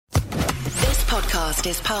podcast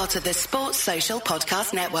is part of the Sports Social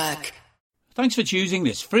Podcast Network. Thanks for choosing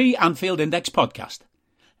this free Anfield Index podcast.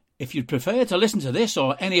 If you'd prefer to listen to this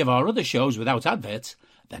or any of our other shows without adverts,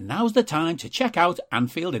 then now's the time to check out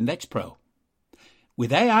Anfield Index Pro.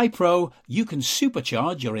 With AI Pro, you can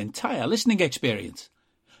supercharge your entire listening experience.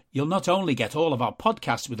 You'll not only get all of our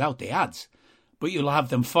podcasts without the ads, but you'll have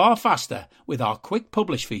them far faster with our quick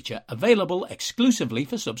publish feature available exclusively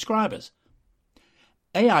for subscribers.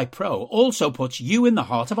 AI Pro also puts you in the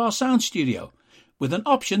heart of our sound studio, with an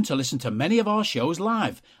option to listen to many of our shows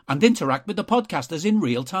live and interact with the podcasters in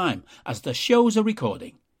real time as the shows are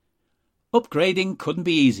recording. Upgrading couldn't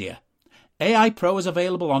be easier. AI Pro is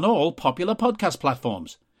available on all popular podcast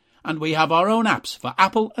platforms, and we have our own apps for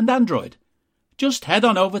Apple and Android. Just head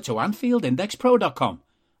on over to AnfieldIndexPro.com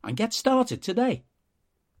and get started today.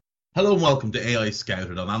 Hello and welcome to AI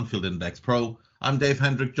Scouted on Anfield Index Pro. I'm Dave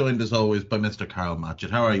Hendrick, joined as always by Mr. Carl Matchett.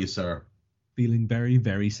 How are you, sir? Feeling very,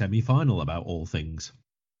 very semi-final about all things.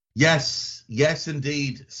 Yes,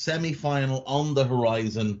 indeed. Semi-final on the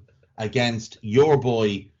horizon against your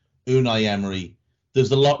boy, Unai Emery.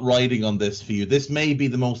 There's a lot riding on this for you. This may be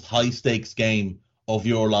the most high-stakes game of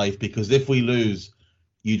your life because if we lose,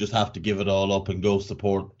 you just have to give it all up and go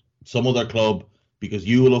support some other club because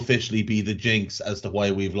you will officially be the jinx as to why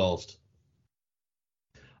we've lost.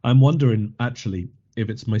 I'm wondering, actually, if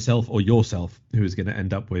it's myself or yourself who is going to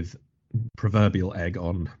end up with proverbial egg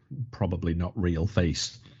on probably not real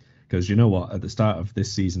face. Because you know what, at the start of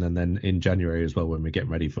this season and then in January as well, when we're getting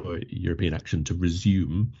ready for European action to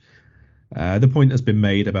resume, the point has been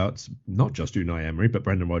made about not just Unai Emery, but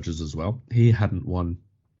Brendan Rodgers as well. He hadn't won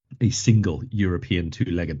a single European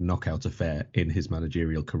two-legged knockout affair in his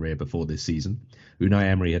managerial career before this season. Unai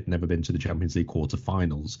Emery had never been to the Champions League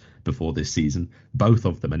quarter-finals before this season. Both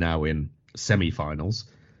of them are now in semi-finals.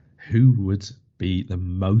 Who would be the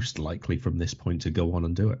most likely from this point to go on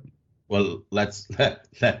and do it? Well, let's back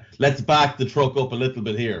the truck up a little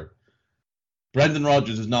bit here. Brendan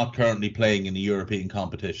Rodgers is not currently playing in the European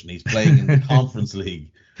competition. He's playing in the Conference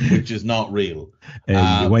League, which is not real.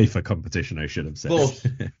 UEFA competition, I should have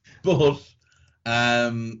said. But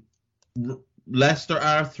Leicester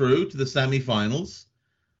are through to the semi-finals.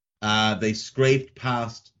 They scraped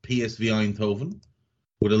past PSV Eindhoven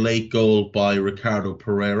with a late goal by Ricardo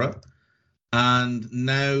Pereira. And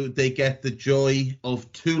now they get the joy of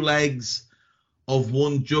two legs of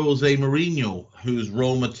one Jose Mourinho, whose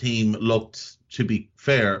Roma team looked, to be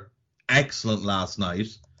fair, excellent last night.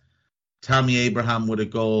 Tammy Abraham with a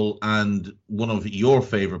goal and one of your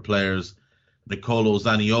favourite players, Nicolo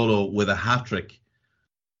Zaniolo, with a hat-trick.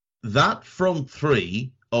 That front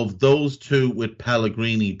three of those two with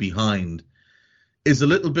Pellegrini behind is a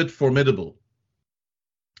little bit formidable.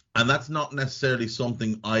 And that's not necessarily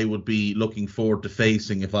something I would be looking forward to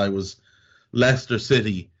facing if I was Leicester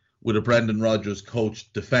City with a Brendan Rodgers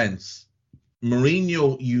coached defence.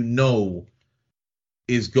 Mourinho, you know,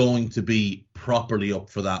 is going to be properly up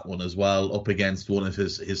for that one as well, up against one of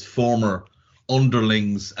his former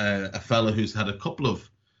underlings, a fella who's had a couple of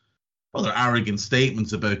rather arrogant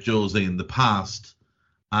statements about Jose in the past.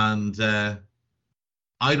 And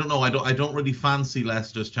I don't know. I don't really fancy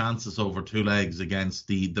Leicester's chances over two legs against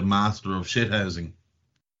the master of shithousing.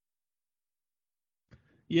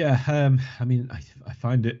 Yeah, I mean, I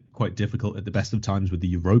find it quite difficult at the best of times with the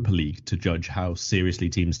Europa League to judge how seriously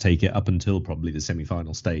teams take it up until probably the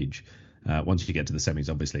semi-final stage. Once you get to the semis,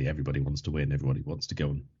 obviously everybody wants to win. Everybody wants to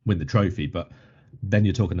go and win the trophy. But then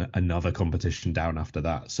you're talking another competition down after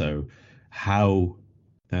that. So how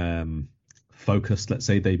focused, let's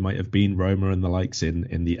say, they might have been, Roma and the likes,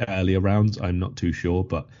 in the earlier rounds, I'm not too sure.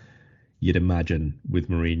 But you'd imagine with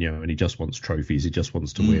Mourinho, and he just wants trophies, he just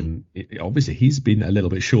wants to win. Obviously, he's been a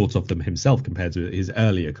little bit short of them himself compared to his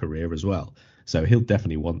earlier career as well. So he'll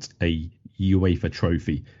definitely want a UEFA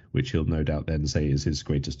trophy, which he'll no doubt then say is his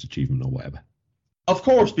greatest achievement or whatever. Of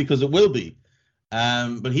course, because it will be.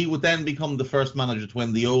 But he would then become the first manager to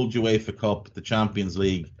win the old UEFA Cup, the Champions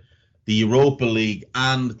League, the Europa League,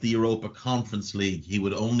 and the Europa Conference League. He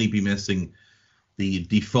would only be missing the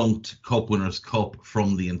defunct Cup Winners' Cup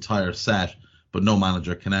from the entire set, but no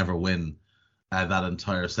manager can ever win that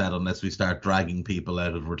entire set unless we start dragging people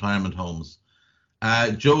out of retirement homes.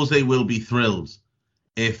 Jose will be thrilled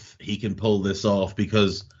if he can pull this off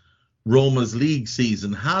because Roma's league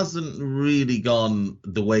season hasn't really gone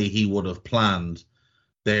the way he would have planned.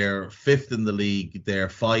 They're fifth in the league. They're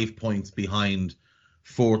 5 points behind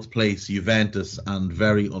fourth place Juventus and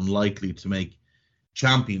very unlikely to make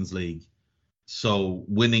Champions League. So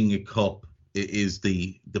winning a cup is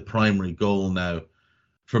the primary goal now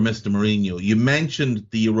for Mr. Mourinho. You mentioned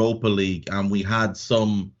the Europa League, and we had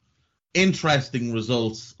some interesting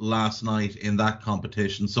results last night in that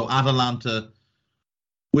competition. So Atalanta,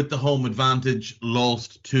 with the home advantage,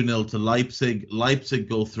 lost 2-0 to Leipzig. Leipzig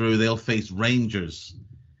go through. They'll face Rangers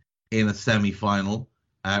in a semi-final.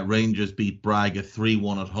 Rangers beat Braga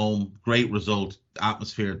 3-1 at home. Great result. The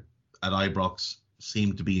atmosphere at Ibrox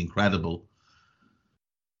seemed to be incredible.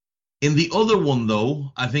 In the other one,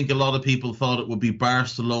 though, I think a lot of people thought it would be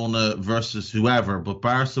Barcelona versus whoever, but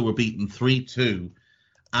Barca were beaten 3-2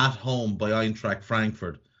 at home by Eintracht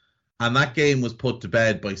Frankfurt. And that game was put to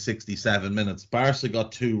bed by 67 minutes. Barca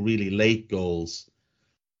got 2 really late goals.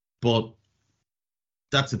 But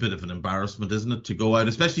that's a bit of an embarrassment, isn't it, to go out,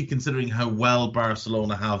 especially considering how well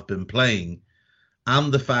Barcelona have been playing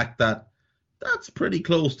and the fact that that's pretty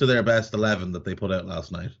close to their best 11 that they put out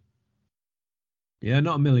last night. Yeah,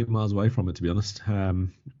 not a million miles away from it, to be honest. A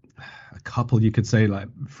couple you could say, like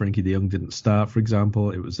Frankie de Jong didn't start, for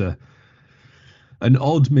example. It was an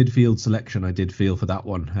odd midfield selection, I did feel, for that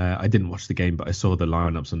one. I didn't watch the game, but I saw the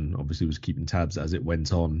lineups and obviously was keeping tabs as it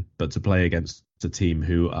went on. But to play against a team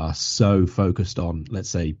who are so focused on, let's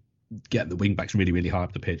say, getting the wing-backs really, really high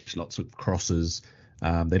up the pitch, lots of crosses,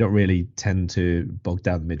 they don't really tend to bog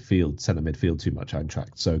down the midfield, centre midfield too much,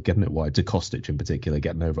 Eintracht. So getting it wide to Kostic in particular,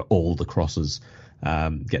 getting over all the crosses,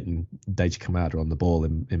 getting Deji Kamada on the ball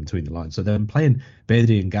in between the lines. So then playing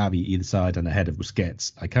Pedri and Gavi either side and ahead of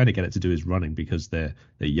Busquets, I kind of get it to do his running because they're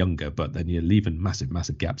younger, but then you're leaving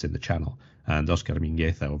massive gaps in the channel. And Oscar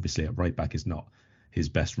Mingueza, obviously at right back, is not his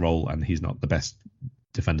best role, and he's not the best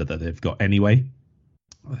defender that they've got anyway.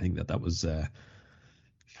 I think that was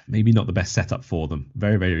maybe not the best setup for them.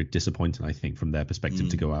 Very, very disappointing, I think, from their perspective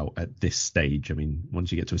to go out at this stage. I mean,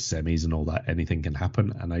 once you get to a semis and all that, anything can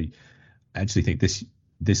happen. And I actually think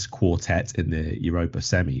this quartet in the Europa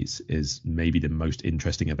semis is maybe the most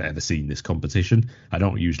interesting I've ever seen this competition. I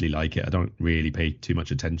don't usually like it. I don't really pay too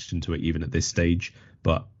much attention to it, even at this stage.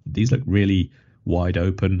 But these look really wide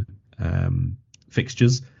open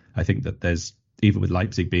fixtures. I think that there's, even with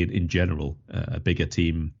Leipzig being in general a bigger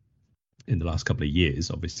team in the last couple of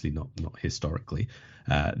years, obviously not historically,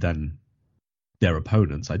 than their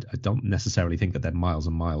opponents. I don't necessarily think that they're miles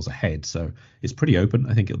and miles ahead. So it's pretty open.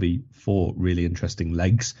 I think it'll be 4 really interesting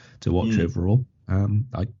legs to watch overall.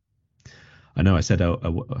 I know I said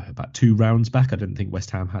about 2 rounds back, I didn't think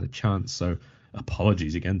West Ham had a chance. So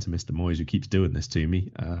apologies again to Mr. Moyes, who keeps doing this to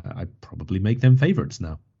me. I'd probably make them favourites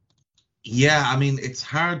now. Yeah, I mean, it's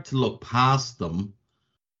hard to look past them.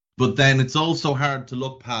 But then it's also hard to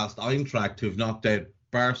look past Eintracht, who've knocked out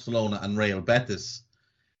Barcelona and Real Betis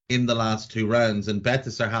in the last 2 rounds, and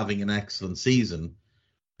Betis are having an excellent season.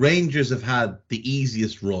 Rangers have had the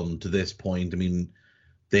easiest run to this point. I mean,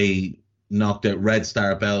 they knocked out Red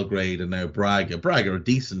Star Belgrade and now Braga. Braga are a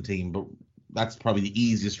decent team, but that's probably the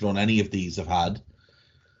easiest run any of these have had.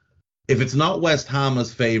 If it's not West Ham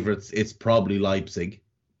as favourites, it's probably Leipzig.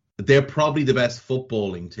 They're probably the best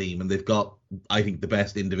footballing team, and they've got, I think, the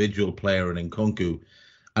best individual player in Nkunku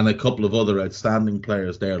and a couple of other outstanding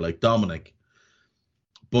players there like Dominic.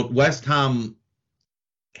 But West Ham,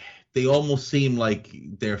 they almost seem like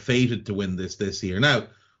they're fated to win this year. Now,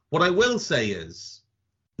 what I will say is,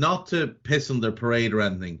 not to piss on their parade or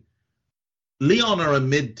anything, Lyon are a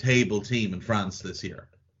mid-table team in France this year.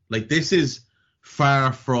 Like, this is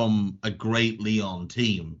far from a great Lyon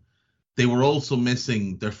team. They were also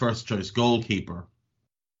missing their first-choice goalkeeper.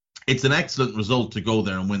 It's an excellent result to go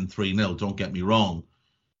there and win 3-0, don't get me wrong.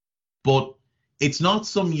 But it's not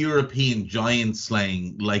some European giant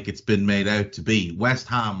slaying like it's been made out to be. West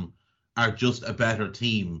Ham are just a better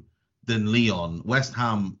team than Lyon. West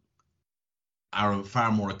Ham are a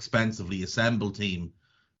far more expensively assembled team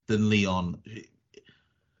than Lyon.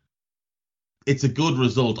 It's a good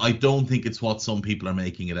result. I don't think it's what some people are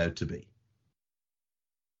making it out to be.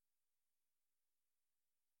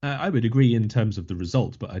 I would agree in terms of the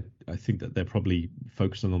result, but I think that they're probably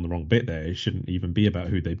focusing on the wrong bit there. It shouldn't even be about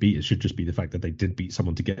who they beat. It should just be the fact that they did beat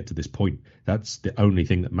someone to get to this point. That's the only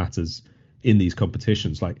thing that matters in these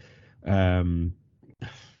competitions. Like, it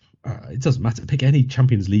doesn't matter. Pick any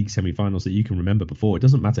Champions League semi-finals that you can remember before. It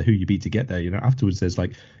doesn't matter who you beat to get there. You know, afterwards there's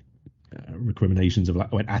like recriminations of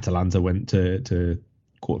like when Atalanta went to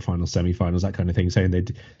quarterfinals, semi-finals, that kind of thing, saying they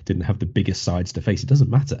didn't have the biggest sides to face. It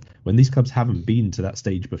doesn't matter. When these clubs haven't been to that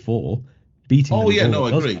stage before, beating them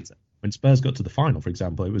does agree. matter. When Spurs got to the final, for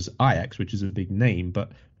example, it was Ajax, which is a big name,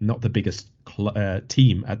 but not the biggest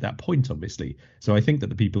team at that point, obviously. So I think that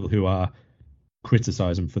the people who are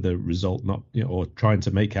criticising for the result, not, you know, or trying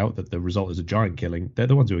to make out that the result is a giant killing, they're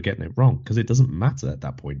the ones who are getting it wrong, because it doesn't matter at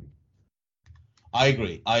that point. I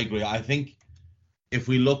agree. I think if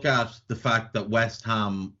we look at the fact that West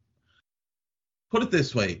Ham, put it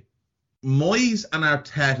this way, Moyes and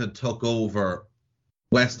Arteta took over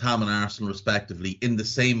West Ham and Arsenal respectively in the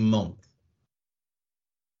same month.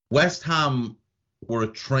 West Ham were a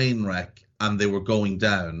train wreck and they were going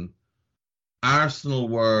down. Arsenal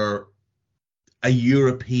were a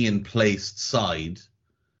European placed side.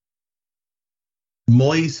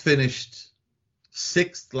 Moyes finished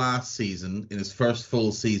 6th last season in his first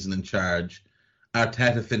full season in charge.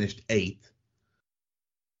 Arteta finished 8th.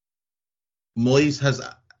 Moyes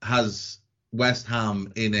has West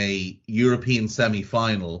Ham in a European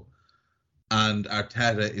semi-final, and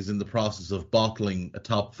Arteta is in the process of bottling a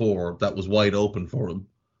top 4 that was wide open for him.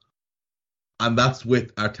 And that's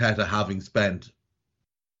with Arteta having spent,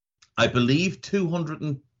 I believe,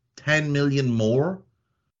 210 million more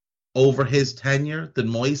over his tenure than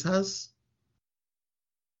Moyes has.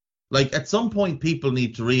 Like, at some point, people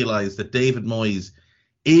need to realize that David Moyes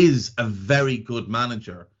is a very good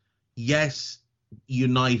manager. Yes,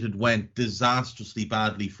 United went disastrously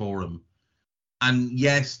badly for him. And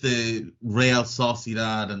yes, the Real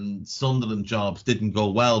Sociedad and Sunderland jobs didn't go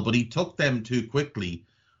well, but he took them too quickly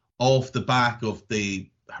off the back of the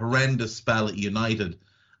horrendous spell at United.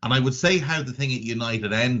 And I would say how the thing at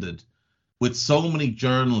United ended, with so many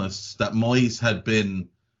journalists that Moyes had been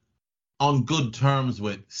on good terms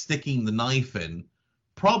with sticking the knife in,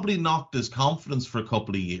 probably knocked his confidence for a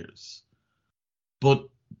couple of years. But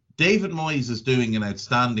David Moyes is doing an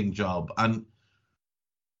outstanding job. And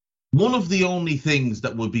one of the only things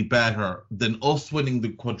that would be better than us winning the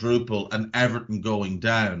quadruple and Everton going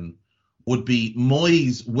down would be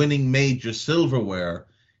Moyes winning major silverware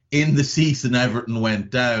in the season Everton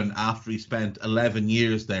went down after he spent 11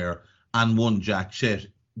 years there and won jack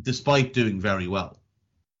shit, despite doing very well.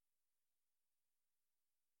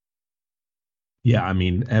 Yeah, I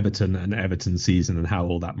mean, Everton and Everton's season and how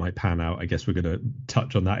all that might pan out. I guess we're going to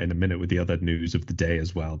touch on that in a minute with the other news of the day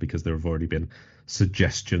as well, because there have already been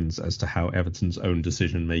suggestions as to how Everton's own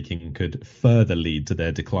decision-making could further lead to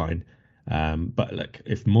their decline. But look,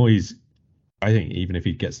 if Moyes, I think even if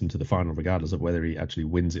he gets them to the final, regardless of whether he actually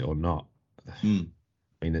wins it or not, I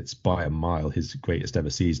mean, it's by a mile his greatest ever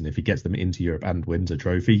season. If he gets them into Europe and wins a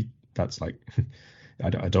trophy, that's like, I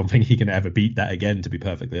don't think he can ever beat that again, to be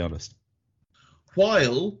perfectly honest.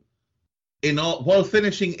 While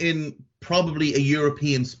finishing in probably a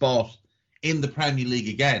European spot in the Premier League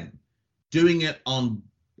again, doing it on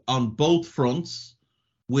both fronts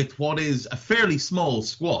with what is a fairly small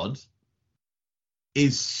squad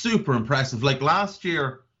is super impressive. Like last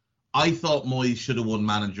year, I thought Moyes should have won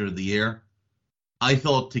Manager of the Year. I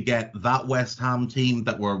thought to get that West Ham team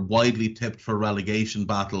that were widely tipped for relegation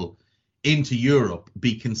battle into Europe,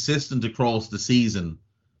 be consistent across the season,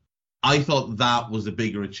 I thought that was a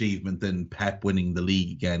bigger achievement than Pep winning the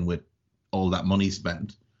league again with all that money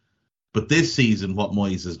spent. But this season, what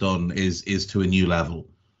Moyes has done is to a new level.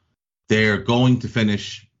 They're going to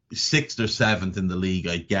finish 6th or 7th in the league,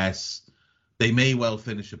 I guess. They may well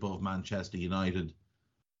finish above Manchester United.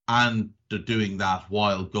 And they're doing that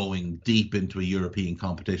while going deep into a European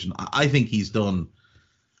competition. I think he's done,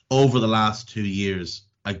 over the last 2 years,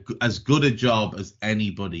 as good a job as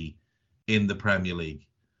anybody in the Premier League.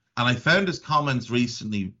 And I found his comments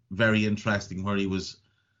recently very interesting, where he was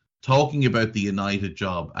talking about the United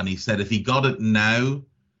job. And he said if he got it now,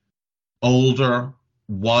 older,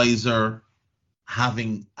 wiser,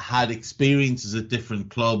 having had experiences at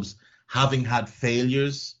different clubs, having had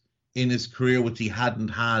failures in his career, which he hadn't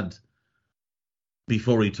had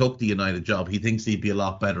before he took the United job, he thinks he'd be a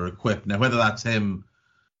lot better equipped. Now, whether that's him,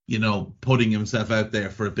 putting himself out there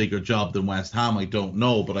for a bigger job than West Ham, I don't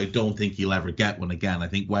know, but I don't think he'll ever get one again. I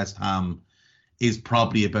think West Ham is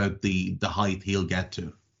probably about the height he'll get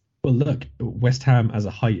to. Well, look, West Ham as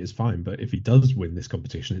a height is fine, but if he does win this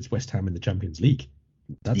competition, it's West Ham in the Champions League.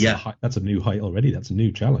 That's a new height already. That's a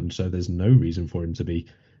new challenge. So there's no reason for him to be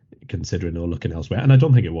considering or looking elsewhere. And I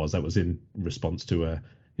don't think it was. That was in response to a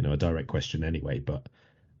direct question anyway. But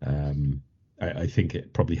I think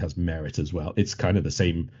it probably has merit as well. It's kind of the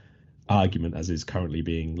same argument as is currently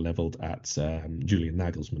being leveled at Julian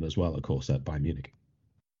Nagelsmann as well, of course, at Bayern Munich.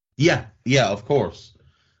 Yeah, of course.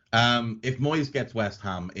 If Moyes gets West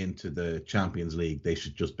Ham into the Champions League, they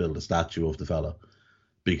should just build a statue of the fella,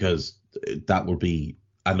 because that would be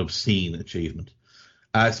an obscene achievement.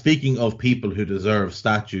 Speaking of people who deserve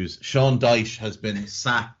statues, Sean Dyche has been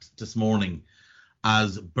sacked this morning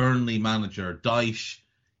as Burnley manager. Dyche,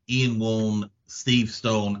 Ian Woan, Steve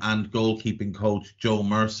Stone and goalkeeping coach Joe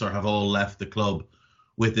Mercer have all left the club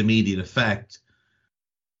with immediate effect.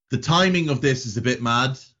 The timing of this is a bit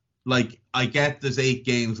mad. Like, I get there's 8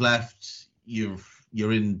 games left. You're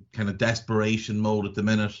in kind of desperation mode at the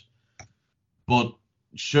minute. But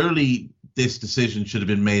surely this decision should have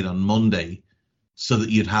been made on Monday so that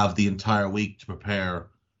you'd have the entire week to prepare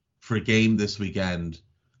for a game this weekend,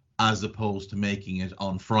 as opposed to making it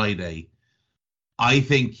on Friday. I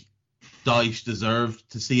think Dyche deserved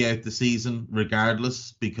to see out the season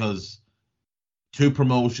regardless, because 2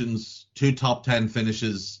 promotions, 2 top 10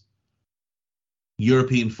 finishes,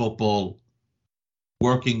 European football,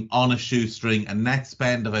 working on a shoestring, a net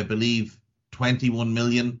spend of, I believe, 21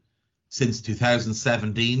 million since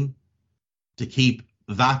 2017 to keep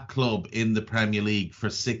that club in the Premier League for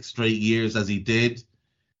 6 straight years, as he did,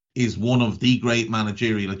 is one of the great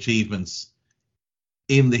managerial achievements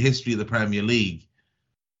in the history of the Premier League.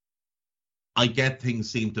 I get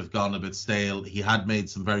things seem to have gone a bit stale. He had made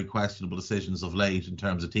some very questionable decisions of late in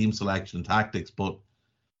terms of team selection and tactics, but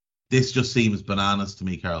this just seems bananas to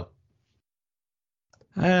me, Carl.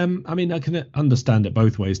 I mean, I can understand it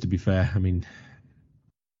both ways, to be fair. I mean,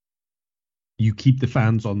 you keep the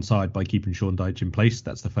fans on side by keeping Sean Dyche in place.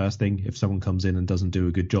 That's the first thing. If someone comes in and doesn't do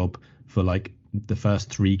a good job for like the first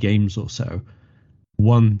 3 games or so,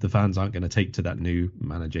 one, the fans aren't going to take to that new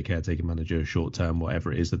manager, caretaker manager, short term,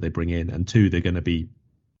 whatever it is that they bring in. And 2, they're going to be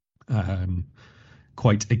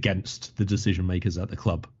quite against the decision makers at the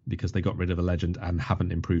club because they got rid of a legend and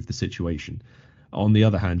haven't improved the situation. On the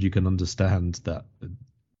other hand, you can understand that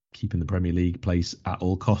keeping the Premier League place at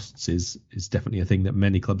all costs is definitely a thing that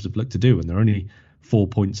many clubs have looked to do, and they're only 4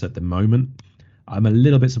 points at the moment. I'm a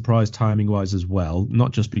little bit surprised timing-wise as well,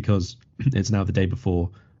 not just because it's now the day before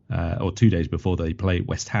or 2 days before they play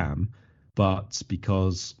West Ham, but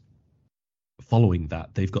because following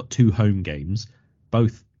that, they've got 2 home games,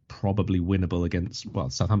 both probably winnable against, well,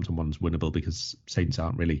 Southampton one's winnable because Saints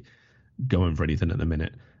aren't really going for anything at the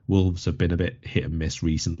minute. Wolves have been a bit hit and miss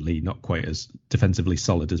recently, not quite as defensively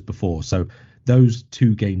solid as before. So those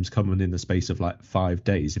 2 games coming in the space of like 5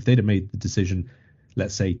 days, if they'd have made the decision,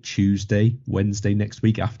 let's say Tuesday, Wednesday next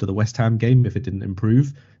week after the West Ham game, if it didn't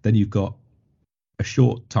improve, then you've got a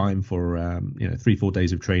short time for 3-4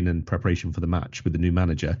 days of training and preparation for the match with the new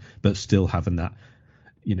manager, but still having that,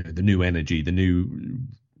 the new energy, the new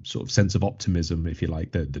sort of sense of optimism, if you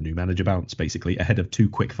like, the new manager bounce basically ahead of 2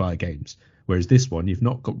 quick-fire games. Whereas this one, you've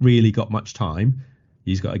not really got much time.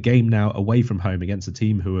 He's got a game now away from home against a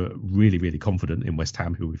team who are really, really confident in West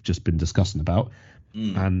Ham, who we've just been discussing about.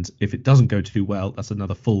 And if it doesn't go too well, that's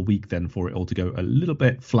another full week then for it all to go a little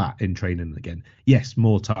bit flat in training again. Yes,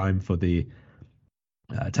 more time for the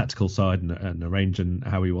tactical side and arranging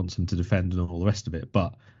how he wants them to defend and all the rest of it.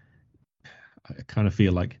 But I kind of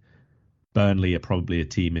feel like Burnley are probably a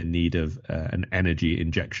team in need of an energy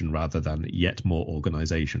injection rather than yet more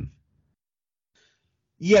organisation.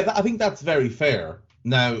 Yeah, I think that's very fair.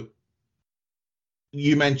 Now,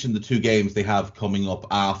 you mentioned the 2 games they have coming up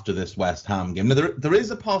after this West Ham game. Now, there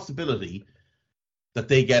is a possibility that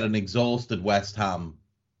they get an exhausted West Ham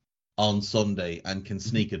on Sunday and can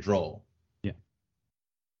sneak a draw. Yeah.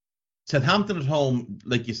 Southampton at home,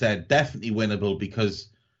 like you said, definitely winnable because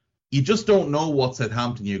you just don't know what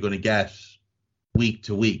Southampton you're going to get week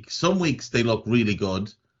to week. Some weeks they look really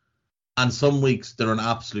good, and some weeks they're an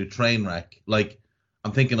absolute train wreck. Like,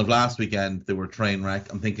 I'm thinking of last weekend, they were a train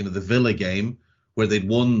wreck. I'm thinking of the Villa game where they'd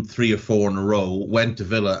won 3 or 4 in a row, went to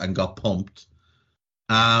Villa and got pumped.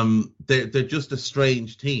 They're just a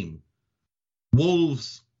strange team.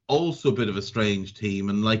 Wolves, also a bit of a strange team.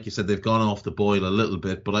 And like you said, they've gone off the boil a little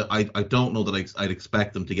bit, but I don't know that I'd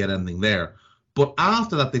expect them to get anything there. But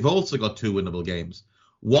after that, they've also got 2 winnable games.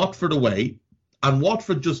 Watford away, and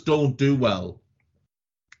Watford just don't do well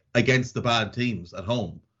against the bad teams at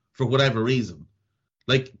home for whatever reason.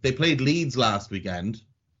 Like, they played Leeds last weekend,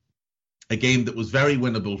 a game that was very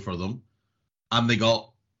winnable for them, and they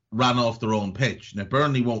got ran off their own pitch. Now,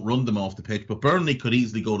 Burnley won't run them off the pitch, but Burnley could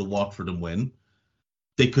easily go to Watford and win.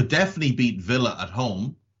 They could definitely beat Villa at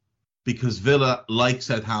home, because Villa, like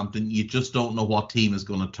Southampton, you just don't know what team is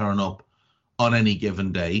going to turn up on any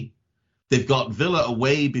given day. They've got Villa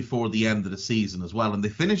away before the end of the season as well, and they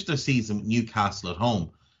finished their season with Newcastle at home.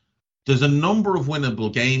 There's a number of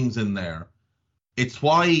winnable games in there. It's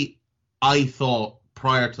why I thought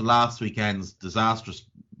prior to last weekend's disastrous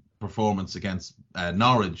performance against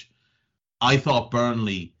Norwich, I thought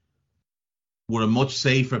Burnley were a much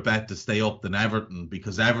safer bet to stay up than Everton,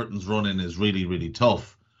 because Everton's run-in is really, really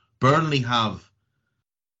tough. Burnley have,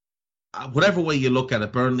 whatever way you look at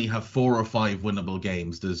it, Burnley have 4 or 5 winnable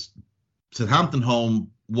games. There's Southampton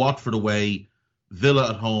home, Watford away, Villa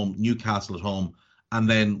at home, Newcastle at home, and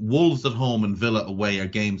then Wolves at home and Villa away are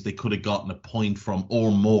games they could have gotten a point from or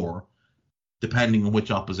more, depending on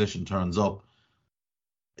which opposition turns up.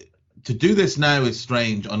 To do this now is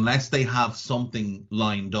strange unless they have something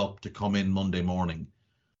lined up to come in Monday morning.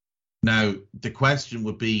 Now, the question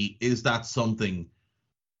would be, is that something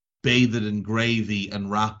bathed in gravy and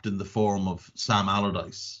wrapped in the form of Sam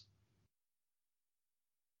Allardyce?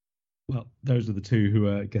 Well, those are the two who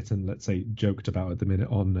are getting, let's say, joked about at the minute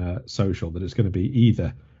on social, that it's going to be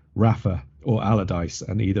either Rafa or Allardyce,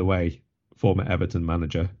 and either way, former Everton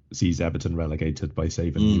manager sees Everton relegated by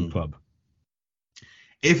saving the new club.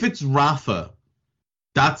 If it's Rafa,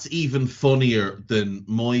 that's even funnier than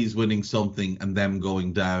Moyes winning something and them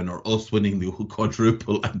going down, or us winning the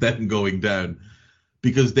quadruple and them going down,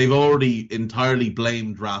 because they've already entirely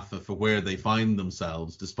blamed Rafa for where they find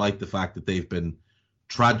themselves, despite the fact that they've been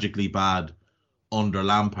tragically bad under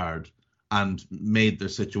Lampard and made their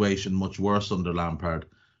situation much worse under Lampard.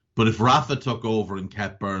 But if Rafa took over and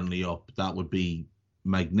kept Burnley up, that would be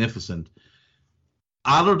magnificent.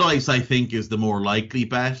 Allardyce, I think, is the more likely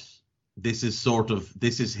bet. This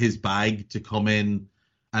is his bag to come in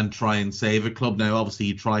and try and save a club. Now, obviously,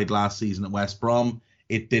 he tried last season at West Brom.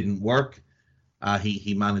 It didn't work.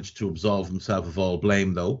 He managed to absolve himself of all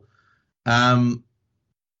blame, though.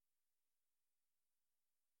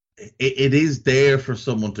 It is there for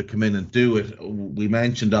someone to come in and do it. We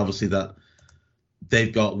mentioned, obviously, that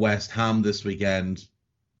they've got West Ham this weekend.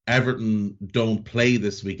 Everton don't play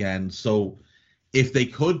this weekend. So if they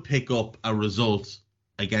could pick up a result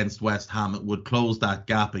against West Ham, it would close that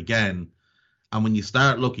gap again. And when you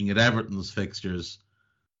start looking at Everton's fixtures,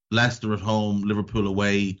 Leicester at home, Liverpool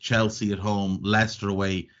away, Chelsea at home, Leicester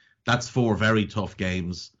away, that's 4 very tough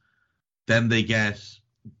games. Then they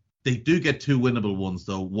do get 2 winnable ones,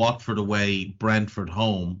 though. Watford away, Brentford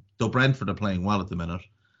home, though Brentford are playing well at the minute.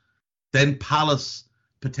 Then Palace,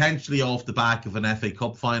 potentially off the back of an FA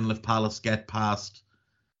Cup final if Palace get past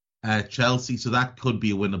Chelsea, so that could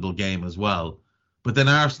be a winnable game as well. But then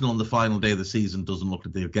Arsenal on the final day of the season doesn't look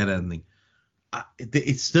like they'll get anything.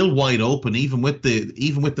 It's still wide open, even with the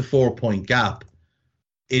 4-point gap.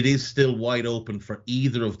 It is still wide open for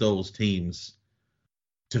either of those teams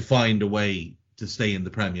to find a way to stay in the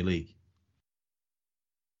Premier League.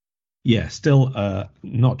 Yeah, still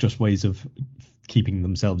not just ways of keeping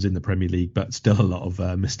themselves in the Premier League, but still a lot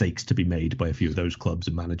of mistakes to be made by a few of those clubs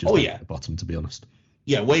and managers at the bottom, to be honest.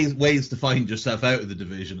 Yeah, ways to find yourself out of the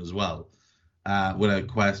division as well, without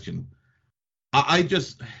question. I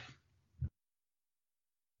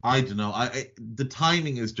don't know. The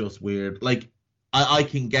timing is just weird. Like, I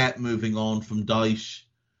can get moving on from Dyche.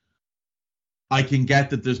 I can get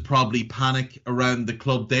that there's probably panic around the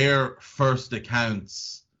club. Their first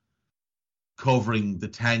accounts covering the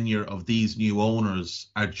tenure of these new owners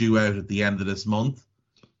are due out at the end of this month.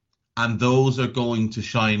 And those are going to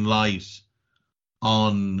shine light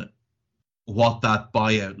on what that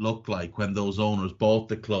buyout looked like when those owners bought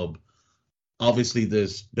the club. Obviously,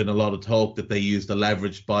 there's been a lot of talk that they used a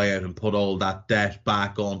leveraged buyout and put all that debt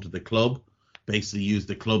back onto the club, basically used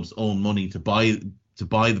the club's own money to buy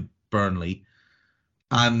the Burnley.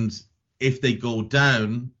 And if they go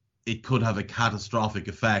down, it could have a catastrophic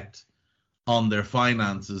effect on their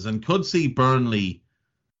finances and could see Burnley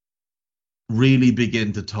really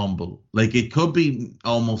begin to tumble. Like, it could be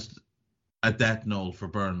almost a death knell for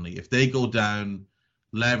Burnley. If they go down,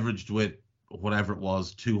 leveraged with whatever it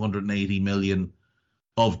was, 280 million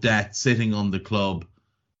of debt sitting on the club,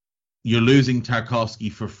 you're losing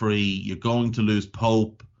Tarkowski for free. You're going to lose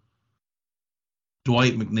Pope,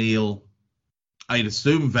 Dwight McNeil. I'd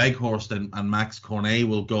assume Weghorst and Max Cornet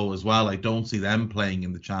will go as well. I don't see them playing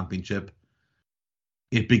in the Championship.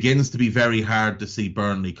 It begins to be very hard to see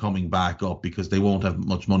Burnley coming back up because they won't have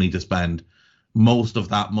much money to spend. Most of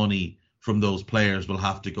that money from those players will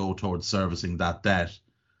have to go towards servicing that debt.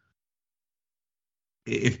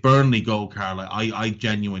 If Burnley go, Carla, I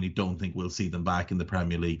genuinely don't think we'll see them back in the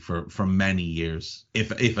Premier League for many years,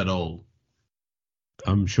 if at all.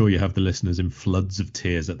 I'm sure you have the listeners in floods of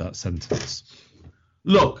tears at that sentence.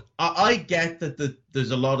 Look, I get that there's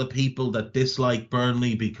a lot of people that dislike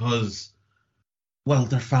Burnley because, well,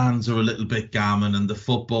 their fans are a little bit gammon and the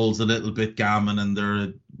football's a little bit gammon and they're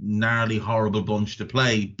a gnarly, horrible bunch to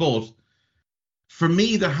play. But for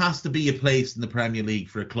me, there has to be a place in the Premier League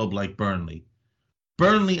for a club like Burnley.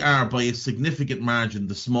 Burnley are, by a significant margin,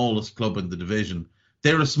 the smallest club in the division.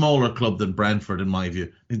 They're a smaller club than Brentford, in my view.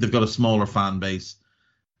 I think they've got a smaller fan base.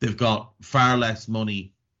 They've got far less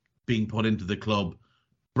money being put into the club.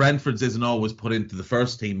 Brentford's isn't always put into the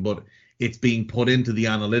first team, but it's being put into the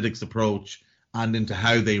analytics approach and into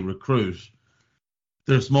how they recruit.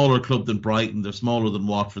 They're a smaller club than Brighton. They're smaller than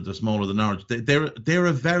Watford. They're smaller than Norwich. They're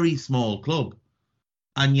a very small club.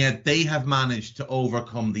 And yet they have managed to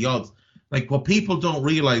overcome the odds. Like, what people don't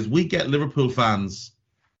realise, we get Liverpool fans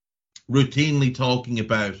routinely talking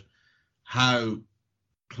about how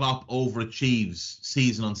Klopp overachieves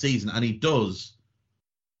season on season, and he does.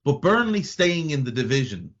 But Burnley staying in the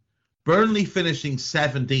division, Burnley finishing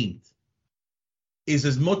 17th, is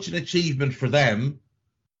as much an achievement for them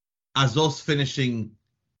as us finishing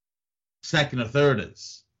second or third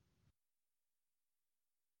is.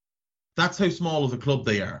 That's how small of a club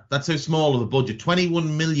they are. That's how small of a budget.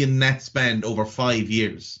 21 million net spend over 5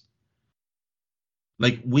 years.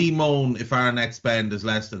 Like, we moan if our net spend is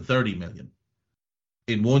less than 30 million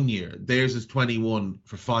in 1 year. Theirs is 21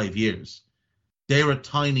 for 5 years. They're a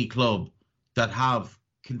tiny club that have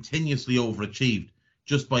continuously overachieved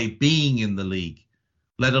just by being in the league,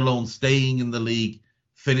 let alone staying in the league,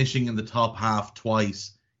 finishing in the top half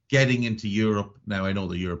twice, getting into Europe. Now, I know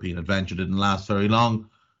the European adventure didn't last very long,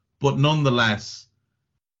 but nonetheless,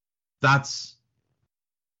 there's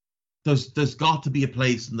got to be a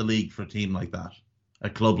place in the league for a team like that, a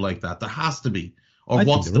club like that. There has to be. Or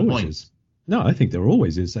what's the point? Is. No, I think there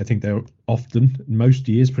always is. I think there often, most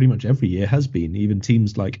years, pretty much every year has been. Even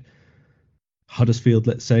teams like Huddersfield,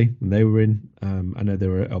 let's say, when they were in. I know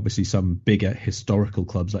there are obviously some bigger historical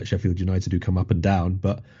clubs like Sheffield United who come up and down,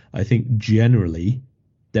 but I think generally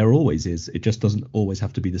there always is. It just doesn't always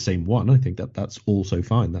have to be the same one. I think that's also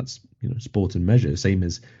fine. That's, sport and measure. Same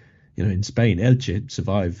as, in Spain, Elche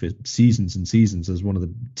survived for seasons and seasons as one of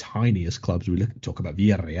the tiniest clubs. We talk about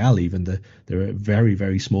Villarreal, even they're a very,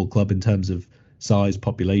 very small club in terms of size,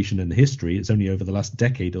 population, and history. It's only over the last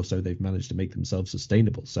decade or so they've managed to make themselves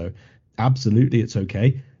sustainable. So absolutely, it's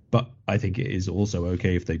okay. But I think it is also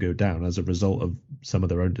okay if they go down as a result of some of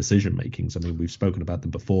their own decision makings. I mean, we've spoken about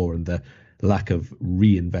them before, and the lack of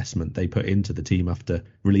reinvestment they put into the team after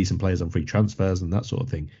releasing players on free transfers and that sort of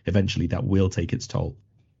thing. Eventually, that will take its toll.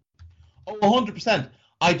 Oh, 100%.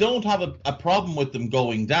 I don't have a problem with them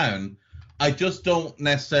going down. I just don't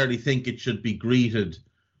necessarily think it should be greeted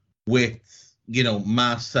with,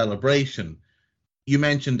 mass celebration. You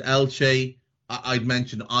mentioned Elche. I'd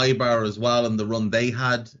mentioned Eibar as well, and the run they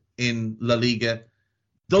had in La Liga.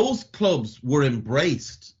 Those clubs were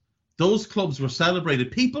embraced. Those clubs were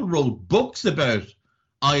celebrated. People wrote books about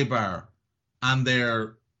Eibar and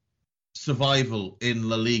their survival in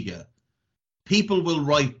La Liga. People will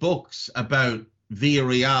write books about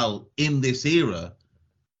Villarreal in this era.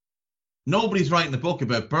 Nobody's writing a book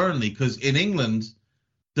about Burnley because in England,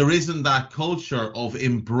 there isn't that culture of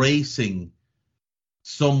embracing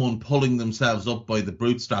someone pulling themselves up by the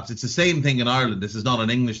bootstraps. It's the same thing in Ireland. This is not an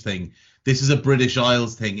English thing. This is a British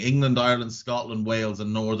Isles thing. England, Ireland, Scotland, Wales,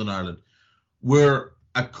 and Northern Ireland. We're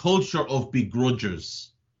a culture of begrudgers,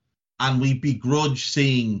 and we begrudge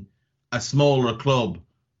seeing a smaller club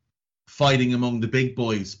fighting among the big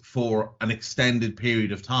boys for an extended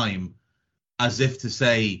period of time, as if to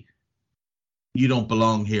say, you don't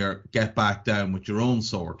belong here, get back down with your own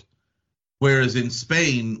sort. Whereas in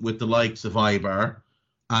Spain, with the likes of Eibar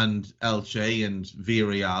and Elche and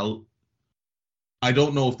Villarreal, I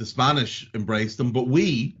don't know if the Spanish embraced them, but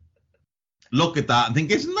we look at that and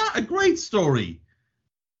think, isn't that a great story?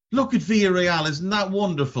 Look at Villarreal, isn't that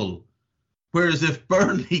wonderful? Whereas if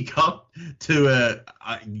Burnley got to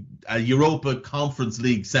a Europa Conference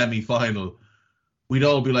League semi-final, we'd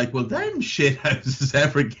all be like, well, them shithouses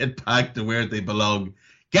ever get back to where they belong.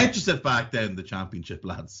 Get yourself back down the Championship,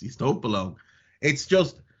 lads. You don't belong. It's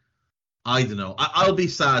just, I don't know. I'll be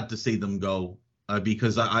sad to see them go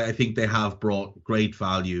because I think they have brought great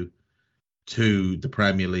value to the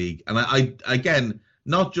Premier League. And I again,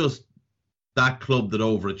 not just that club that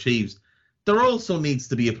overachieves, there also needs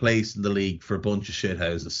to be a place in the league for a bunch of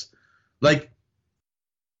shithouses. Like,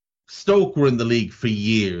 Stoke were in the league for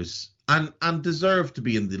years and deserved to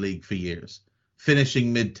be in the league for years,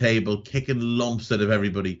 finishing mid-table, kicking lumps out of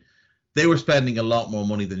everybody. They were spending a lot more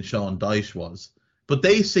money than Sean Dyche was, but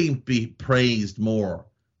they seem to be praised more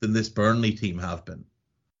than this Burnley team have been.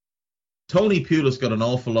 Tony Pulis got an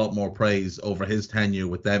awful lot more praise over his tenure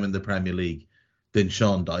with them in the Premier League than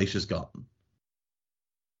Sean Dyche has gotten.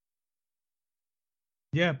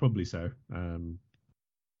 Yeah, probably so.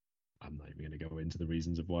 I'm not even going to go into the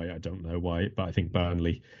reasons of why. I don't know why, but I think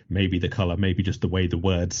Burnley, maybe the colour, maybe just the way the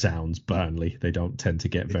word sounds, Burnley, they don't tend to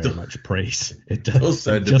get very much praise. It does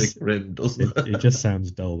sound a bit grim, doesn't it? It just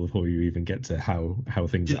sounds dull before you even get to how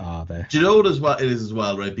things are there. Do you know what it is as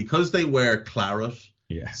well, right? Because they wear claret,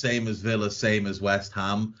 yeah, same as Villa, same as West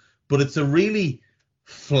Ham, but it's a really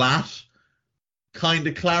flat kind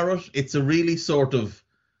of claret. It's a really sort of,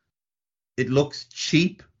 it looks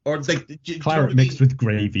cheap, or it's like claret mixed with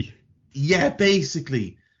gravy. Yeah,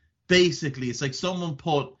 basically, it's like someone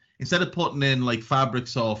instead of putting in like fabric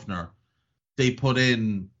softener, they put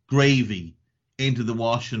in gravy into the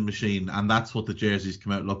washing machine, and that's what the jerseys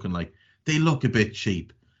come out looking like. They look a bit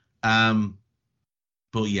cheap.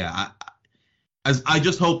 But yeah, I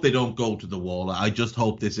just hope they don't go to the wall. I just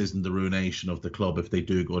hope this isn't the ruination of the club if they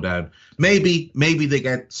do go down. Maybe they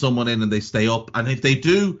get someone in and they stay up, and if they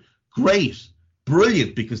do, great,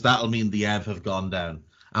 brilliant, because that'll mean the Ev have gone down.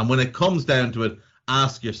 And when it comes down to it,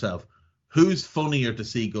 ask yourself, who's funnier to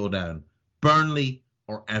see go down, Burnley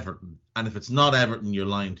or Everton? And if it's not Everton, you're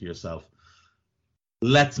lying to yourself.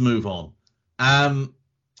 Let's move on.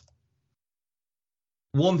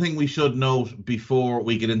 One thing we should note before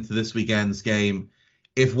we get into this weekend's game,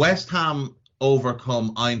 if West Ham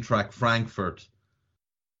overcome Eintracht Frankfurt,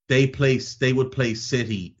 they would play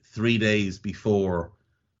City 3 days before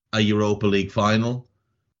a Europa League final,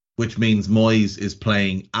 which means Moyes is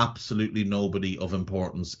playing absolutely nobody of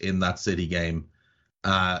importance in that City game.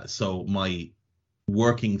 So my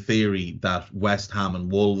working theory that West Ham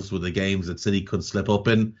and Wolves were the games that City could slip up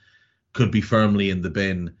in could be firmly in the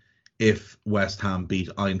bin if West Ham beat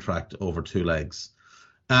Eintracht over 2 legs.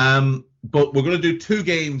 But we're going to do 2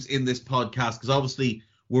 games in this podcast because obviously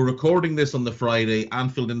we're recording this on the Friday.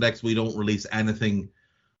 Anfield Index, we don't release anything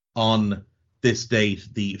on this date,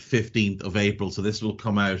 the 15th of April. So this will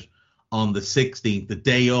come out on the 16th, the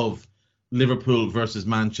day of Liverpool versus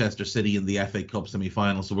Manchester City in the FA Cup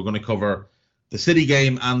semi-final. So we're going to cover the City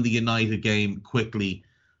game and the United game quickly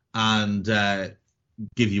and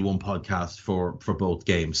give you one podcast for both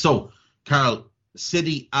games. So, Carl,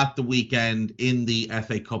 City at the weekend in the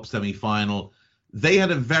FA Cup semi-final. They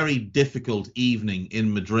had a very difficult evening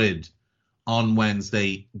in Madrid on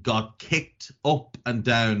Wednesday, got kicked up and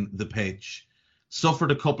down the pitch,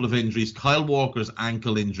 suffered a couple of injuries. Kyle Walker's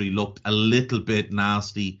ankle injury looked a little bit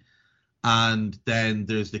nasty. And then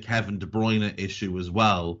there's the Kevin De Bruyne issue as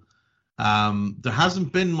well. There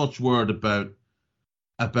hasn't been much word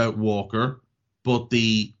about Walker, but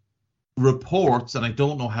the reports, and I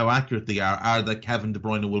don't know how accurate they are that Kevin De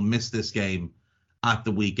Bruyne will miss this game at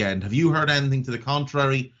the weekend. Have you heard anything to the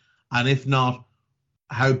contrary? And if not,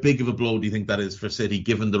 how big of a blow do you think that is for City,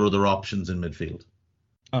 given their other options in midfield?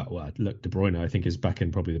 Well, look, De Bruyne, I think, is back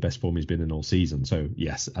in probably the best form he's been in all season. So,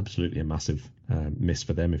 yes, absolutely a massive miss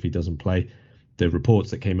for them if he doesn't play. The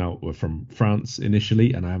reports that came out were from France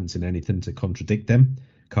initially, and I haven't seen anything to contradict them.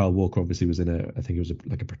 Kyle Walker obviously was in I think it was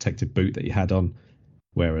like a protective boot that he had on,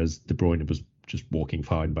 whereas De Bruyne was just walking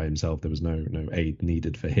fine by himself. There was no aid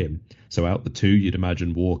needed for him. So out the two, you'd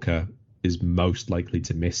imagine Walker is most likely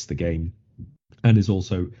to miss the game and is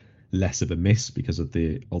also less of a miss because of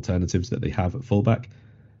the alternatives that they have at fullback.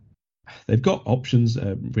 They've got options,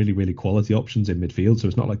 really, really quality options in midfield, so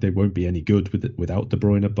it's not like they won't be any good without De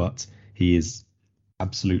Bruyne, but he is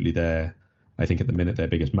absolutely their, I think at the minute, their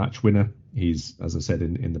biggest match winner. He's, as I said,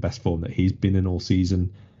 in the best form that he's been in all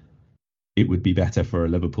season. It would be better for a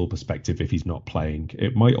Liverpool perspective if he's not playing.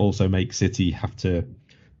 It might also make City have to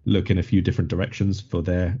look in a few different directions for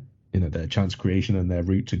their chance creation and their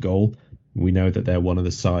route to goal. We know that they're one of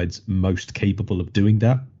the sides most capable of doing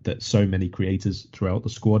that so many creators throughout the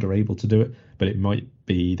squad are able to do it. But it might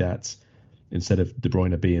be that instead of De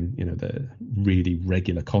Bruyne being, the really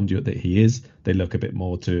regular conduit that he is, they look a bit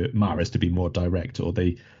more to Mahrez to be more direct, or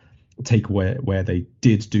they take where they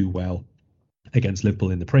did do well against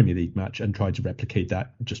Liverpool in the Premier League match and try to replicate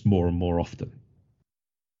that just more and more often.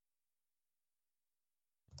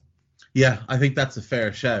 Yeah, I think that's a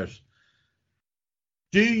fair shout.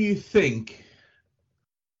 Do you think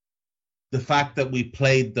the fact that we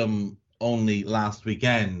played them only last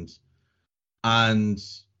weekend and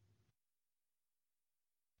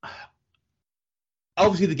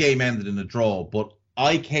obviously the game ended in a draw, but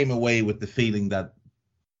I came away with the feeling that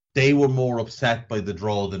they were more upset by the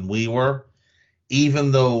draw than we were,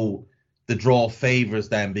 even though the draw favours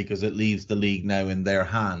them because it leaves the league now in their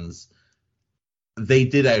hands. They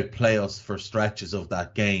did outplay us for stretches of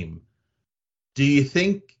that game. Do you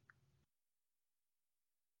think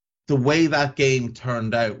the way that game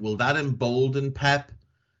turned out, will that embolden Pep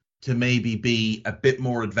to maybe be a bit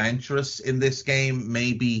more adventurous in this game?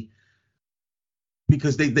 Maybe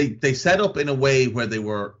because they set up in a way where they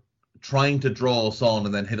were trying to draw us on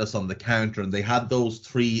and then hit us on the counter, and they had those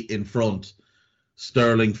three in front,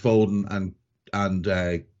 Sterling, Foden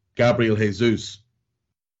and Gabriel Jesus,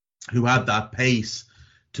 who had that pace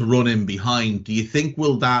to run in behind. Do you think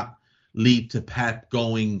will that lead to Pep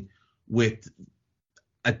going with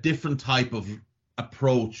a different type of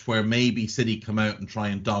approach where maybe City come out and try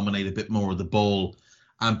and dominate a bit more of the ball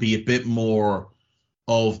and be a bit more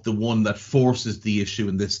of the one that forces the issue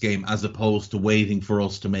in this game, as opposed to waiting for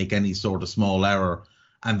us to make any sort of small error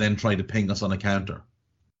and then try to ping us on a counter?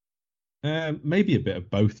 Maybe a bit of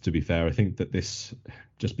both, to be fair. I think that this,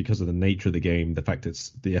 just because of the nature of the game, the fact it's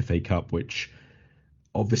the FA Cup, which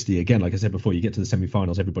obviously, again, like I said before, you get to the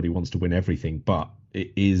semi-finals, everybody wants to win everything, but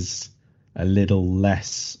it is a little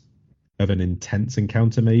less of an intense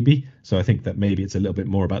encounter, maybe. So I think that maybe it's a little bit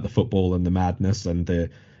more about the football and the madness and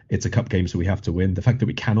it's a cup game, so we have to win. The fact that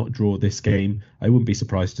we cannot draw this game, I wouldn't be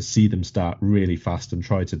surprised to see them start really fast and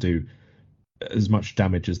try to do as much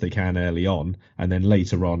damage as they can early on, and then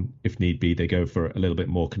later on, if need be, they go for a little bit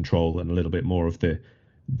more control and a little bit more of the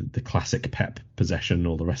classic Pep possession,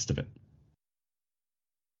 all the rest of it.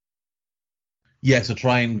 Yeah, so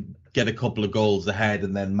try and get a couple of goals ahead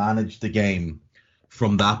and then manage the game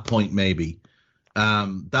from that point, maybe.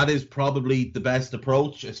 That is probably the best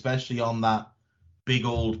approach, especially on that big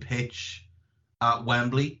old pitch at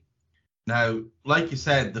Wembley. Now, like you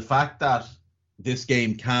said, the fact that this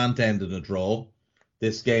game can't end in a draw,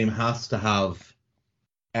 this game has to have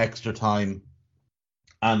extra time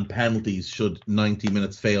and penalties should 90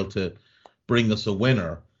 minutes fail to bring us a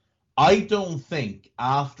winner. I don't think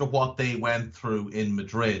after what they went through in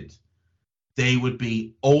Madrid, they would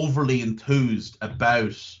be overly enthused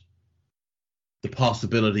about the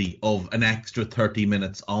possibility of an extra 30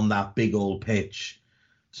 minutes on that big old pitch.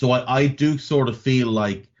 So I do sort of feel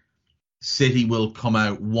like City will come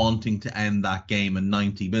out wanting to end that game in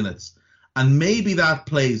 90 minutes. And maybe that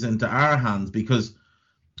plays into our hands because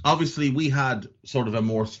obviously we had sort of a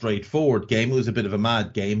more straightforward game. It was a bit of a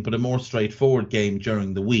mad game, but a more straightforward game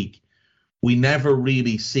during the week. We never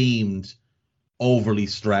really seemed overly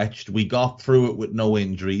stretched. We got through it with no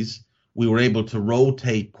injuries. We were able to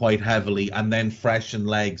rotate quite heavily and then freshen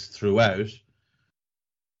legs throughout.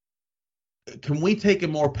 Can we take a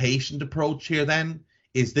more patient approach here then?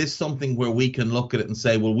 Is this something where we can look at it and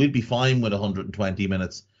say, well, we'd be fine with 120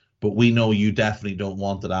 minutes, but we know you definitely don't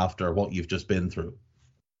want it after what you've just been through?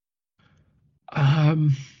 I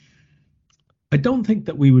don't think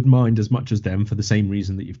that we would mind as much as them for the same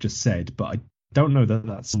reason that you've just said, but I don't know that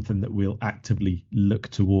that's something that we'll actively look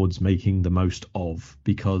towards making the most of,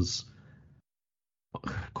 because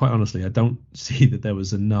quite honestly, I don't see that there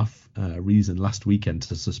was enough reason last weekend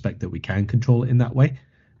to suspect that we can control it in that way.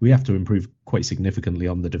 We have to improve quite significantly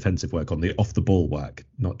on the defensive work, on the off the ball work,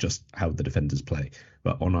 not just how the defenders play,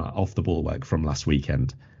 but on our off the ball work from last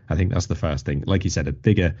weekend. I think that's the first thing. Like you said, a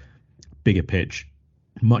bigger pitch,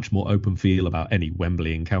 much more open feel about any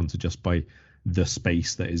Wembley encounter just by the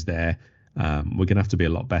space that is there. We're going to have to be a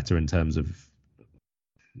lot better in terms of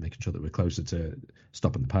making sure that we're closer to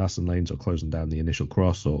stopping the passing lanes or closing down the initial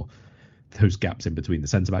cross or those gaps in between the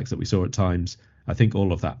centre-backs that we saw at times. I think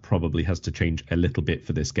all of that probably has to change a little bit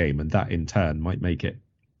for this game, and that in turn might make it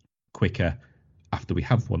quicker after we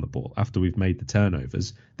have won the ball, after we've made the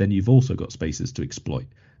turnovers. Then you've also got spaces to exploit.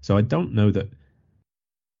 So I don't know that,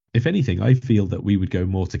 if anything, I feel that we would go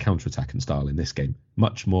more to counter-attacking style in this game,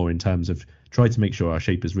 much more in terms of try to make sure our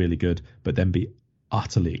shape is really good, but then be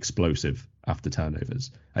utterly explosive after turnovers.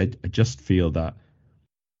 I just feel that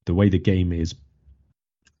the way the game is,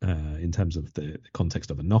 in terms of the context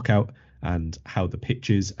of a knockout and how the pitch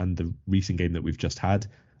is and the recent game that we've just had,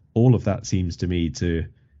 all of that seems to me to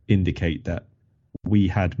indicate that we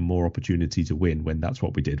had more opportunity to win when that's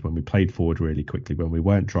what we did, when we played forward really quickly, when we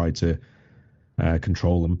weren't trying to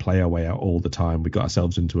control and play our way out all the time. We got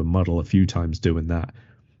ourselves into a muddle a few times doing that.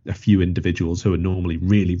 A few individuals who are normally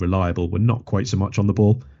really reliable were not quite so much on the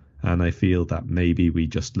ball. And I feel that maybe we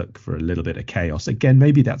just look for a little bit of chaos. Again,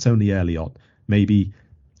 maybe that's only early on. Maybe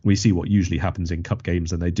we see what usually happens in cup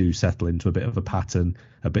games and they do settle into a bit of a pattern,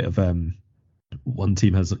 a bit of one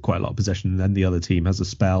team has quite a lot of possession and then the other team has a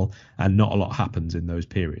spell and not a lot happens in those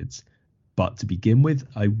periods. But to begin with,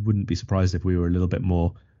 I wouldn't be surprised if we were a little bit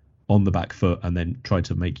more on the back foot and then try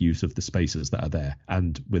to make use of the spaces that are there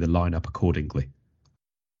and with a lineup accordingly.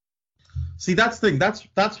 See, that's the thing.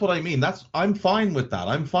 That's what I mean. I'm fine with that.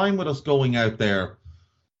 I'm fine with us going out there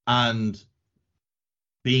and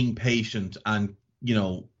being patient and,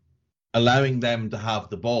 allowing them to have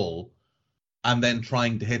the ball and then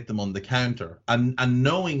trying to hit them on the counter and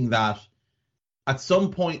knowing that at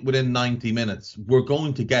some point within 90 minutes, we're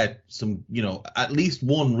going to get some, at least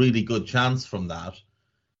one really good chance from that.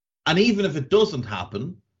 And even if it doesn't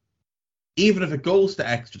happen, even if it goes to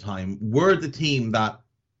extra time, we're the team that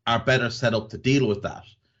are better set up to deal with that.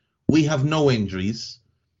 We have no injuries.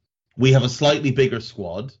 We have a slightly bigger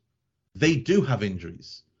squad. They do have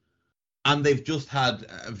injuries. And they've just had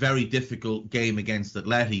a very difficult game against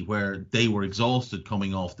Atleti where they were exhausted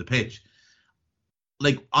coming off the pitch.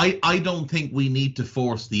 I don't think we need to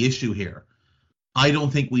force the issue here. I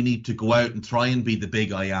don't think we need to go out and try and be the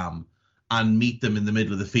big I am and meet them in the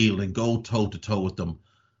middle of the field and go toe-to-toe with them.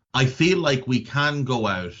 I feel like we can go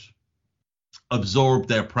out, absorb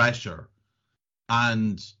their pressure,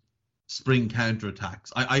 and spring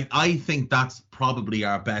counterattacks. I think that's probably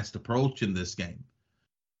our best approach in this game,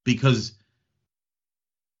 because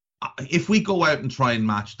if we go out and try and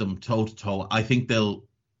match them toe to toe, I think they'll,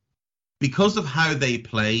 because of how they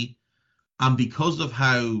play and because of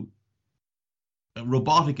how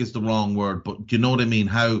robotic is the wrong word, but do you know what I mean?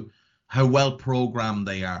 How well programmed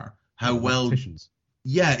they are, how well, Tacticians.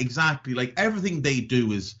 yeah, exactly. Like everything they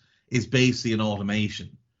do is basically an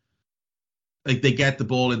automation. Like they get the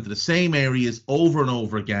ball into the same areas over and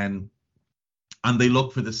over again, and they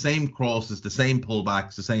look for the same crosses, the same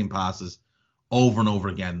pullbacks, the same passes over and over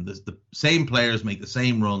again. The same players make the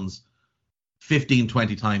same runs 15,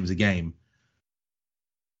 20 times a game.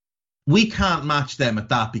 We can't match them at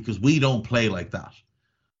that because we don't play like that.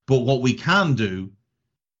 But what we can do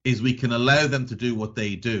is we can allow them to do what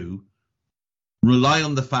they do, rely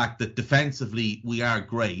on the fact that defensively we are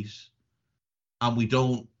great, and we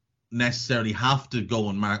don't necessarily have to go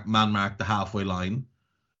and man mark the halfway line,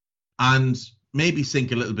 and maybe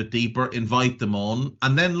sink a little bit deeper, invite them on,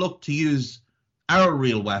 and then look to use our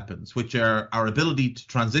real weapons, which are our ability to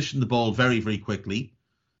transition the ball very, very quickly.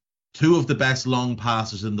 Two of the best long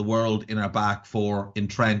passers in the world in our back four in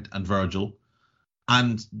Trent and Virgil,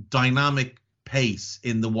 and dynamic pace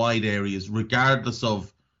in the wide areas, regardless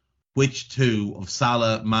of which two of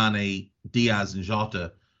Salah, Mane, Diaz and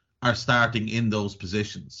Jota are starting in those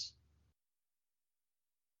positions.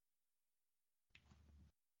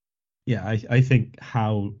 Yeah, I think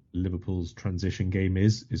how Liverpool's transition game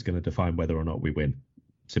is going to define whether or not we win.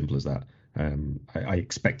 Simple as that. I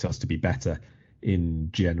expect us to be better in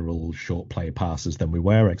general short play passes than we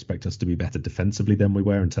were. I expect us to be better defensively than we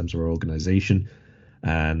were in terms of our organisation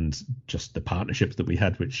and just the partnerships that we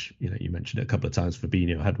had, which, you know, you mentioned it a couple of times.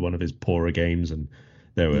 Fabinho had one of his poorer games, and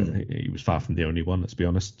he was far from the only one, let's be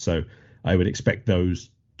honest. So I would expect those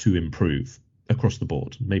to improve across the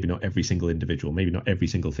board. Maybe not every single individual, maybe not every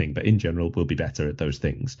single thing, but in general, we'll be better at those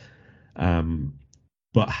things.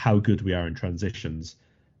 But how good we are in transitions,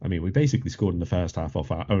 I mean, we basically scored in the first half off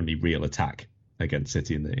our only real attack against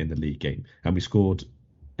City in the league game, and we scored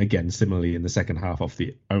again similarly in the second half off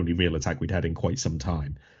the only real attack we'd had in quite some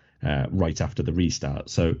time, right after the restart.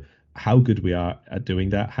 So how good we are at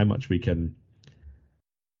doing that, how much we can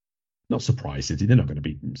not surprise City. They're not going to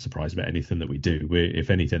be surprised about anything that we do. If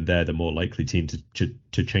anything, they're the more likely team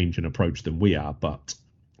to change an approach than we are. But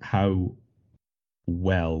how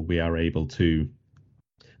well we are able to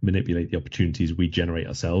manipulate the opportunities we generate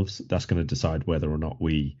ourselves, that's going to decide whether or not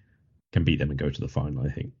we can beat them and go to the final, I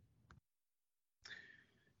think.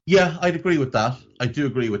 Yeah, I'd agree with that. I do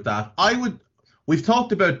agree with that. We've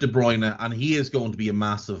talked about De Bruyne, and he is going to be a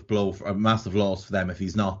massive loss for them if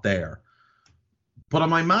he's not there. But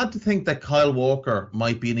am I mad to think that Kyle Walker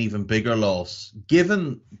might be an even bigger loss,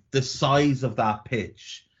 given the size of that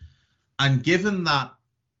pitch, and given that,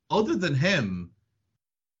 other than him,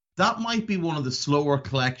 that might be one of the slower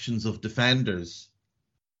collections of defenders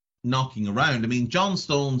knocking around. I mean, John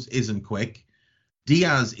Stones isn't quick.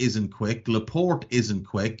 Diaz isn't quick. Laporte isn't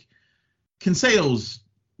quick. Cancelo's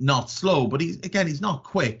not slow, but he's not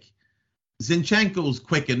quick. Zinchenko's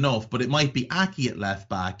quick enough, but it might be Aki at left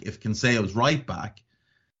back if Cancelo's right back.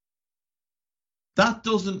 That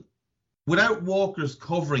doesn't, without Walker's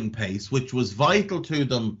covering pace, which was vital to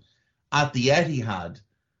them at the Etihad,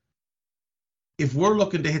 if we're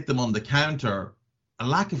looking to hit them on the counter, a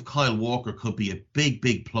lack of Kyle Walker could be a big,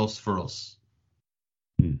 big plus for us.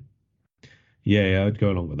 Yeah, I'd go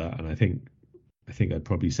along with that, and I think I'd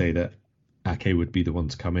probably say that Ake would be the one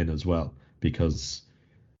to come in as well, because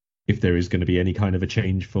if there is going to be any kind of a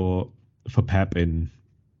change for Pep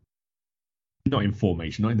not in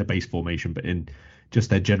formation, not in the base formation, but in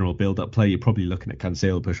just their general build-up play, you're probably looking at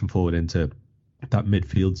Cancelo pushing forward into that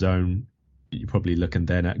midfield zone. You're probably looking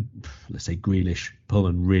then at, let's say, Grealish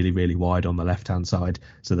pulling really, really wide on the left-hand side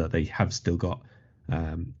so that they have still got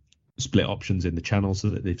split options in the channel, so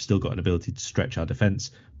that they've still got an ability to stretch our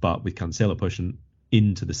defence. But with Cancelo pushing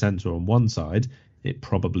into the centre on one side, it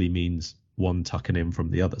probably means one tucking in from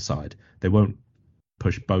the other side. They won't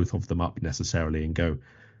push both of them up necessarily and go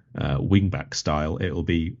wing-back style. It'll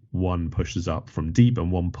be one pushes up from deep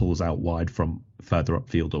and one pulls out wide from further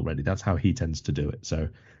upfield already. That's how he tends to do it. So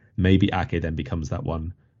maybe Ake then becomes that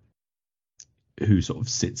one who sort of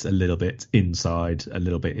sits a little bit inside, a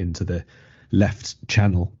little bit into the left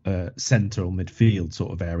channel, central midfield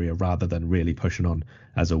sort of area, rather than really pushing on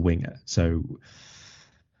as a winger. So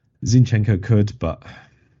Zinchenko could, but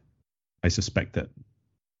I suspect that,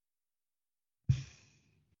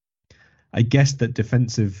 I guess that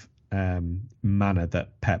defensive manner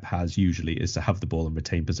that Pep has usually is to have the ball and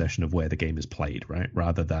retain possession of where the game is played, right?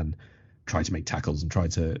 Rather than try to make tackles and try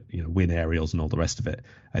to win aerials and all the rest of it.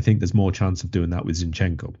 I think there's more chance of doing that with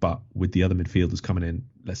Zinchenko, but with the other midfielders coming in,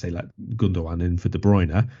 let's say like Gundogan in for De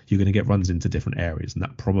Bruyne, you're going to get runs into different areas, and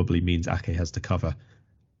that probably means Ake has to cover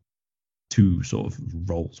two sort of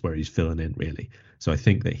roles where he's filling in, really. So I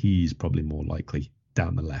think that he's probably more likely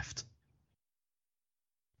down the left.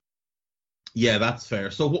 Yeah, that's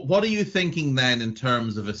fair. So what are you thinking then in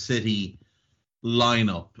terms of a City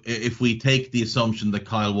lineup? If we take the assumption that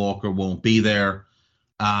Kyle Walker won't be there,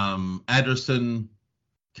 Ederson,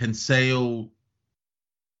 Cancelo,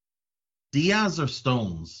 Diaz or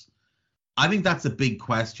Stones? I think that's a big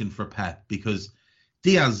question for Pep, because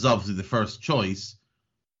Diaz is obviously the first choice,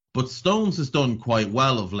 but Stones has done quite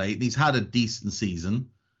well of late, and he's had a decent season.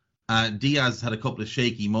 Diaz had a couple of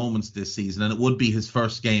shaky moments this season, and it would be his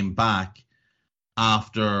first game back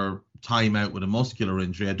after time out with a muscular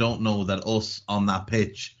injury. I don't know that us on that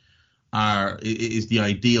pitch is the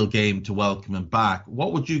ideal game to welcome him back.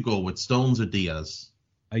 What would you go with, Stones or Diaz?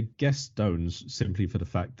 I guess Stones, simply for the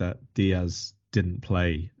fact that Diaz didn't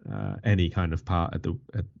play any kind of part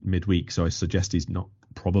at midweek, so I suggest he's not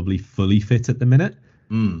probably fully fit at the minute.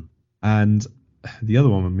 And the other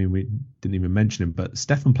one, I mean, we didn't even mention him, but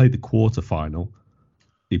Stefan played the quarter-final.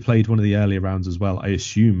 He played one of the earlier rounds as well. I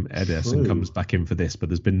assume Ederson comes back in for this, but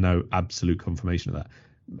there's been no absolute confirmation of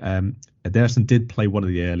that. Ederson did play one of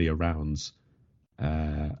the earlier rounds.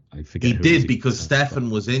 I forget. He did, because Stefan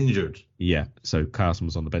was injured. Yeah, so Carson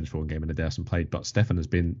was on the bench for one game and Ederson played, but Stefan has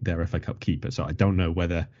been their FA Cup keeper, so I don't know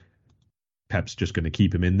whether Pep's just going to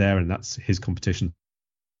keep him in there and that's his competition.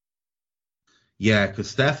 Yeah, because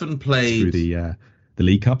Stefan played through the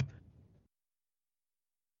League Cup.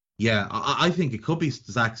 Yeah, I think it could be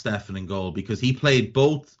Zach Steffen in goal, because he played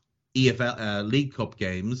both EFL League Cup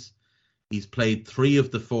games. He's played 3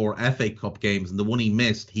 of the 4 FA Cup games, and the one he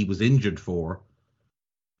missed, he was injured for.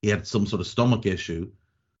 He had some sort of stomach issue.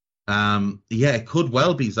 Yeah, it could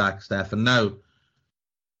well be Zach Steffen. Now,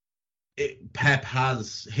 Pep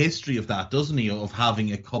has history of that, doesn't he, of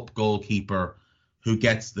having a cup goalkeeper who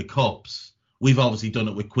gets the cups. We've obviously done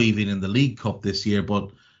it with Queeving in the League Cup this year,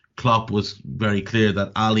 but Klopp was very clear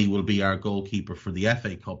that Ali will be our goalkeeper for the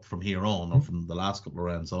FA Cup from here on, or from the last couple of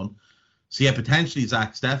rounds on. So yeah, potentially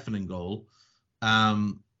Zach Steffen in goal.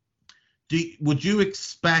 Would you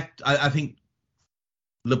expect? I think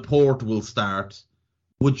Laporte will start.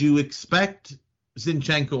 Would you expect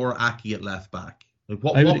Zinchenko or Ake at left back? Like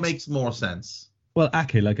what makes more sense? Well,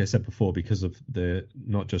 Ake, like I said before, because of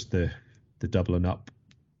not just the doubling up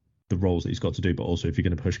the roles that he's got to do, but also if you're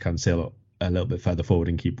going to push Cancelo a little bit further forward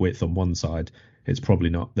and keep width on one side, it's probably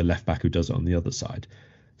not the left back who does it on the other side.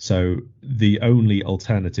 So the only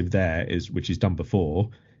alternative there is, which he's done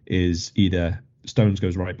before, is either Stones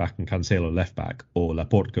goes right back and Cancelo left back, or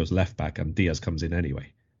Laporte goes left back and Diaz comes in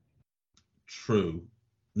anyway. True.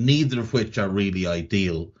 Neither of which are really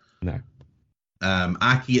ideal. No.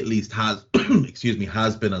 Ake at least has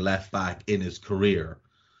has been a left back in his career.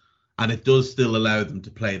 And it does still allow them to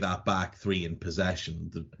play that back 3 in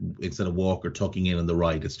possession. Instead of Walker tucking in on the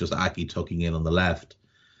right, it's just Ake tucking in on the left.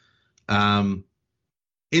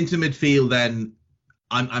 Into midfield, then,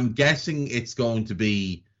 I'm guessing it's going to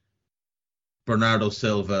be Bernardo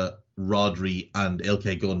Silva, Rodri, and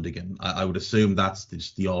Ilkay Gundogan. I would assume that's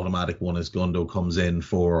just the automatic one as Gundo comes in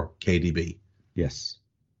for KDB. Yes.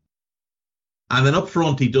 And then up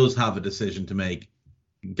front, he does have a decision to make.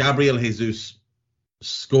 Gabriel Jesus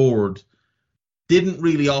scored, didn't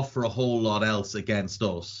really offer a whole lot else against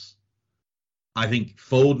us. I think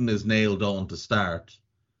Foden is nailed on to start,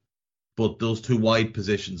 but those 2 wide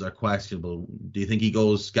positions are questionable. Do you think he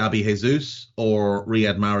goes Gabi Jesus or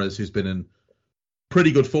Riyad Mahrez, who's been in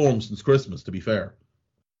pretty good form since Christmas, to be fair?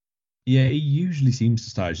 Yeah, he usually seems to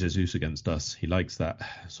start Jesus against us. He likes that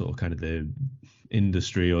sort of kind of the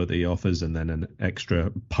industry or the offers, and then an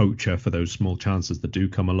extra poacher for those small chances that do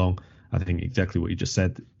come along. I think exactly what you just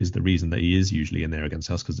said is the reason that he is usually in there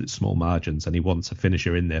against us, because it's small margins and he wants a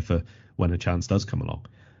finisher in there for when a chance does come along.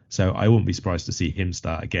 So I wouldn't be surprised to see him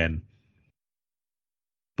start again.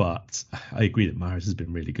 But I agree that Mahrez has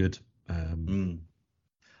been really good.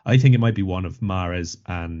 I think it might be one of Mahrez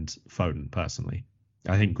and Foden, personally.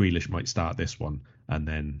 I think Grealish might start this one, and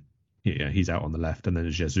then he's out on the left, and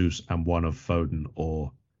then Jesus and one of Foden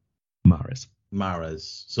or Mahrez.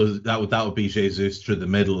 So that would be Jesus through the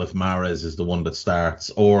middle if Mahrez is the one that starts,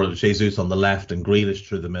 or Jesus on the left and Grealish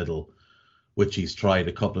through the middle, which he's tried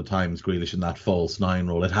a couple of times, Grealish in that false 9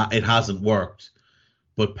 role. It hasn't worked,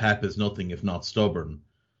 but Pep is nothing if not stubborn.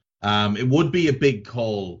 It would be a big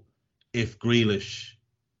call if Grealish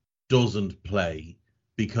doesn't play,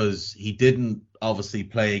 because he didn't obviously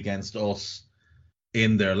play against us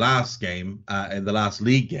in their last game, in the last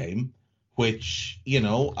league game, which,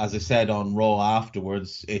 as I said on Raw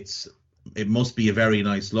afterwards, it must be a very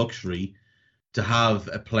nice luxury to have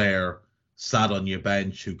a player sat on your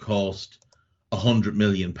bench who cost £100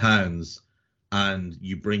 million and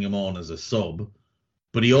you bring him on as a sub.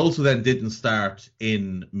 But he also then didn't start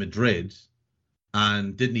in Madrid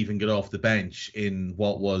and didn't even get off the bench in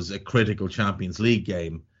what was a critical Champions League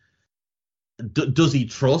game. Does he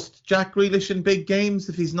trust Jack Grealish in big games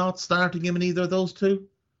if he's not starting him in either of those two?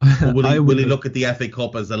 Or will he look at the FA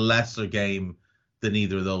Cup as a lesser game than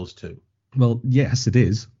either of those two? Well, yes, it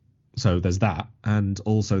is. So there's that. And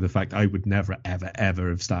also the fact I would never, ever, ever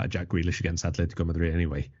have started Jack Grealish against Atletico Madrid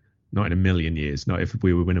anyway. Not in a million years. Not if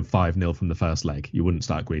we were winning 5-0 from the first leg. You wouldn't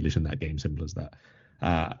start Grealish in that game. Simple as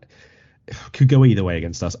that. Could go either way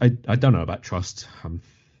against us. I don't know about trust.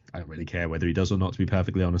 I don't really care whether he does or not, to be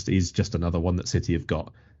perfectly honest. He's just another one that City have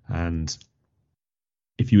got. And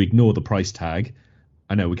if you ignore the price tag,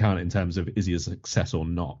 I know we can't in terms of is he a success or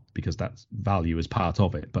not, because that's value is part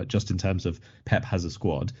of it. But just in terms of Pep has a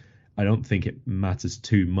squad, I don't think it matters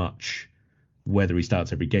too much whether he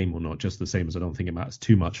starts every game or not, just the same as I don't think it matters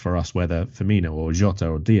too much for us whether Firmino or Jota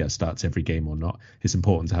or Diaz starts every game or not. It's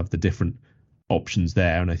important to have the different options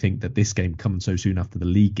there. And I think that this game coming so soon after the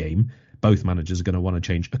league game, both managers are going to want to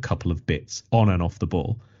change a couple of bits on and off the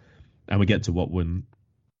ball. And we get to what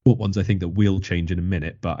ones I think that will change in a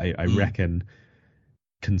minute. But I reckon,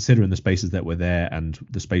 considering the spaces that were there and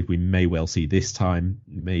the space we may well see this time,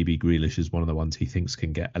 maybe Grealish is one of the ones he thinks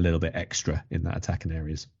can get a little bit extra in that attacking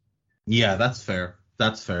areas. Yeah, that's fair.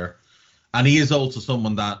 That's fair. And he is also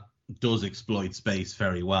someone that does exploit space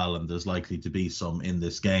very well, and there's likely to be some in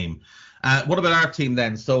this game. What about our team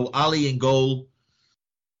then? So Ali in goal,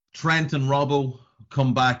 Trent and Robbo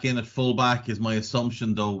come back in at fullback is my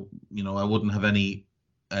assumption, though, I wouldn't have any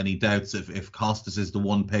doubts if Costas is the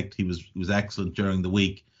one picked. He was excellent during the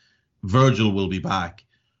week. Virgil will be back.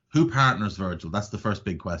 Who partners Virgil? That's the first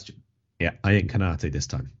big question. Yeah, I think Konate this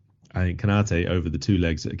time. I think Konate over the two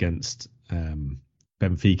legs against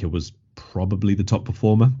Benfica was probably the top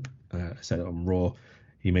performer. I said it on Raw.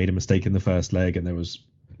 He made a mistake in the first leg, and there was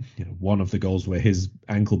one of the goals where his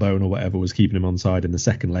ankle bone or whatever was keeping him onside in the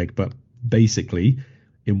second leg. But basically,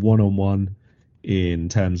 in one-on-one, in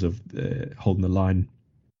terms of holding the line,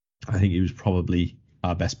 I think he was probably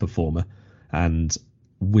our best performer. And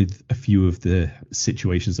with a few of the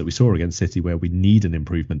situations that we saw against City where we need an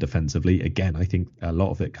improvement defensively, again, I think a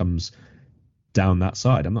lot of it comes down that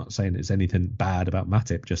side. I'm not saying it's anything bad about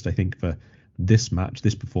Matip, just I think for this match,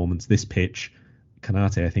 this performance, this pitch,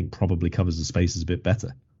 Konate, I think, probably covers the spaces a bit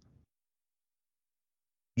better.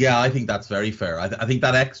 Yeah, I think that's very fair. I think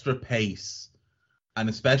that extra pace, and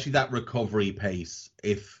especially that recovery pace,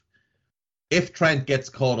 if Trent gets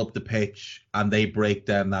caught up the pitch and they break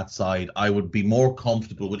down that side, I would be more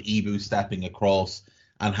comfortable with Ibu stepping across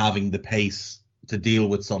and having the pace to deal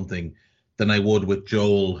with something than I would with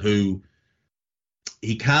Joel, who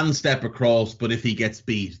he can step across, but if he gets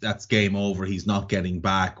beat, that's game over. He's not getting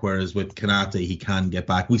back. Whereas with Konate, he can get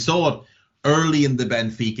back. We saw it early in the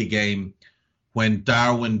Benfica game when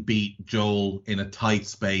Darwin beat Joel in a tight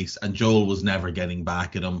space and Joel was never getting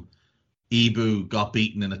back at him. Ibu got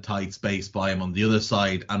beaten in a tight space by him on the other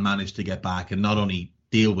side and managed to get back and not only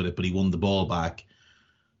deal with it, but he won the ball back.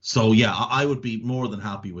 So, yeah, I would be more than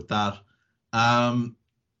happy with that.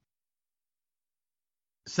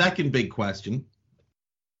 Second big question.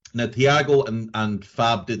 Now, Thiago and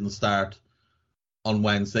Fab didn't start on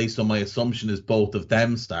Wednesday, so my assumption is both of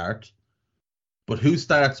them start. But who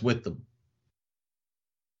starts with them?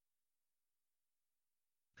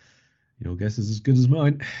 Your guess is as good as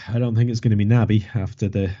mine. I don't think it's going to be Naby after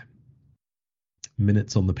the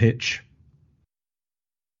minutes on the pitch.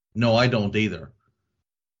 No, I don't either.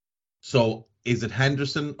 So is it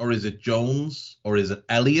Henderson or is it Jones or is it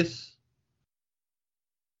Elliott?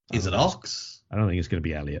 Is it Ox? I don't think it's going to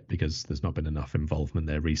be Elliott because there's not been enough involvement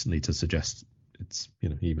there recently to suggest it's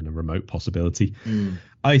even a remote possibility.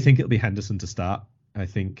 I think it'll be Henderson to start. I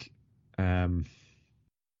think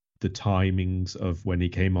the timings of when he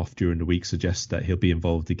came off during the week suggest that he'll be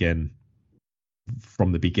involved again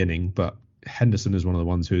from the beginning. But Henderson is one of the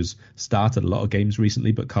ones who's started a lot of games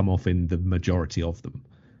recently, but come off in the majority of them.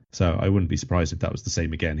 So I wouldn't be surprised if that was the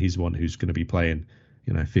same again. He's one who's going to be playing,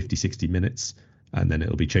 50, 60 minutes, and then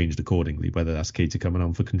it'll be changed accordingly, whether that's Keita coming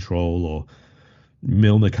on for control or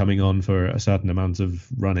Milner coming on for a certain amount of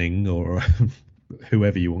running or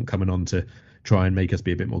whoever you want coming on to try and make us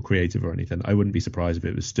be a bit more creative or anything. I wouldn't be surprised if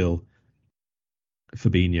it was still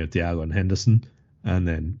Fabinho, Thiago and Henderson, and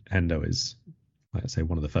then Hendo is, like I say,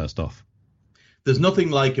 one of the first off. there's nothing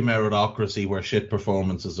like a meritocracy where shit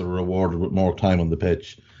performances are rewarded with more time on the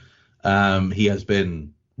pitch. He has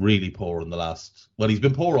been really poor in the last. Well, he's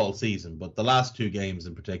been poor all season, but the last 2 games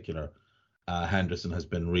in particular, Henderson has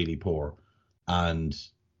been really poor, and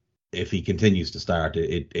if he continues to start,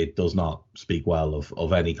 it does not speak well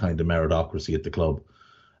of any kind of meritocracy at the club.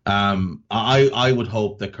 I would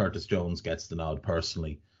hope that Curtis Jones gets the nod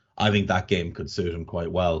personally. I think that game could suit him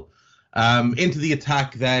quite well. Into the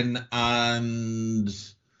attack then, and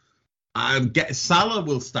Salah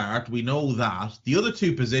will start. We know that. The other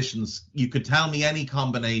 2 positions, you could tell me any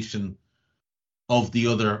combination of the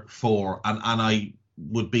other 4, and I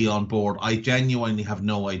would be on board. I genuinely have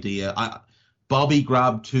no idea. Bobby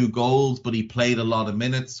grabbed 2 goals, but he played a lot of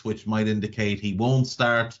minutes, which might indicate he won't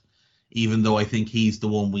start, even though I think he's the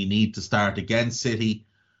one we need to start against City.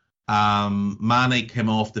 Mane came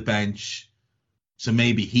off the bench, so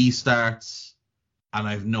maybe he starts, and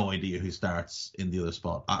I have no idea who starts in the other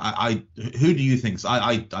spot. Who do you think?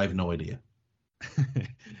 I have no idea.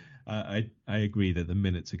 I agree that the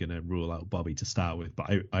minutes are going to rule out Bobby to start with, but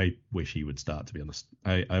I wish he would start, to be honest.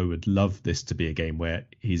 I would love this to be a game where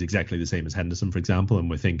he's exactly the same as Henderson, for example, and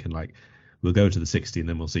we're thinking like, we'll go to the 60 and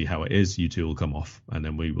then we'll see how it is. You 2 will come off and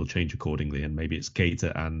then we will change accordingly, and maybe it's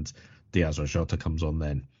Keita and Diaz or Jota comes on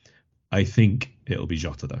then. I think it'll be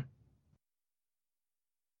Jota though.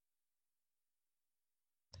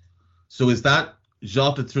 So is that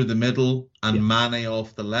Jota through the middle and Mane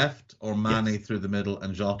off the left, or Mane through the middle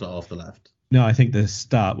and Jota off the left? No, I think the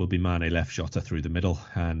start will be Mane left, Jota through the middle,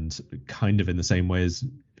 and kind of in the same way as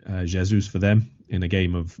Jesus for them in a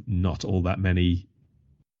game of not all that many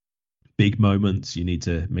big moments. You need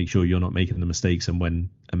to make sure you're not making the mistakes, and when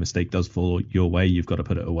a mistake does fall your way, you've got to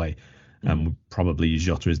put it away. And probably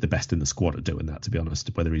Jota is the best in the squad at doing that, to be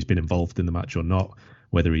honest, whether he's been involved in the match or not,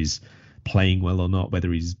 whether he's playing well or not,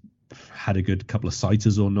 whether he's had a good couple of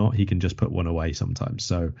sighters or not, he can just put one away sometimes.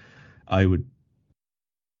 So I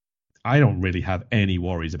don't really have any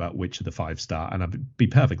worries about which of the 5 start, and I'd be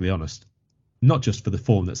perfectly honest, not just for the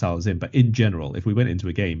form that Salah's in, but in general, if we went into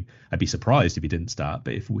a game, I'd be surprised if he didn't start.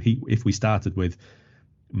 But if we started with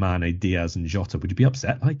Mane, Diaz and Jota, would you be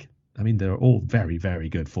upset? Like, I mean, they're all very, very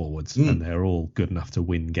good forwards, and they're all good enough to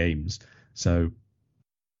win games. So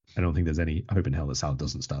I don't think there's any hope in hell that Salah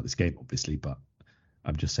doesn't start this game, obviously, but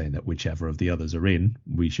I'm just saying that whichever of the others are in,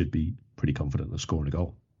 we should be pretty confident of scoring a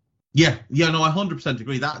goal. Yeah, no, I 100%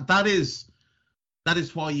 agree. That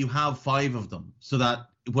is why you have 5 of them, so that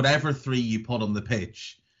whatever 3 you put on the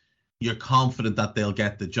pitch, you're confident that they'll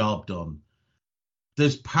get the job done.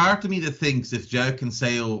 There's part of me that thinks if João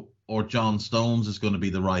Cancelo or John Stones is going to be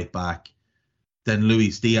the right back, then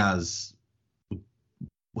Luis Diaz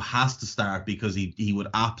has to start, because he would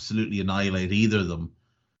absolutely annihilate either of them.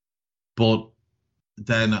 But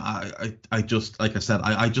then I just, like I said,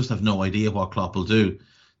 I just have no idea what Klopp will do.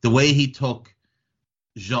 The way he took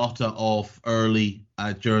Jota off early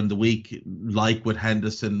during the week, like with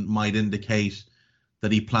Henderson, might indicate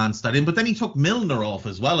that he plans that in. But then he took Milner off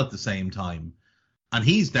as well at the same time, and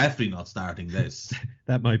he's definitely not starting this.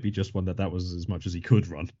 That might be just one that was as much as he could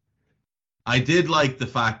run. I did like the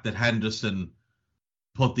fact that Henderson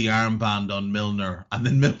put the armband on Milner, and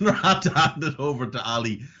then Milner had to hand it over to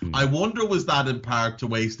Ali. I wonder, was that in part to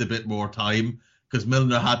waste a bit more time, because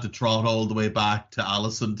Milner had to trot all the way back to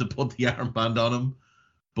Alisson to put the armband on him.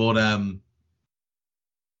 But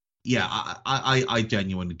I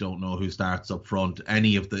genuinely don't know who starts up front.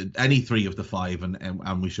 Any 3 of the 5,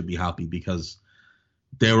 and we should be happy, because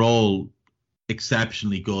they're all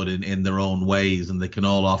exceptionally good in their own ways, and they can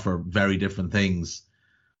all offer very different things.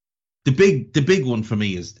 The big one for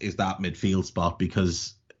me is that midfield spot,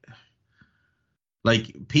 because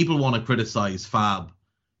like, people want to criticize Fab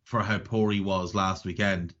for how poor he was last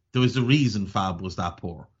weekend. There was a reason Fab was that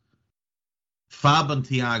poor. Fab and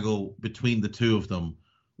Thiago, between the 2 of them,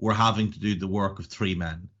 were having to do the work of 3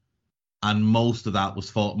 men, and most of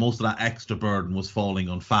that extra burden was falling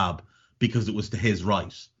on Fab, because it was to his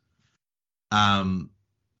right.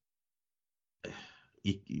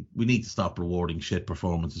 We need to stop rewarding shit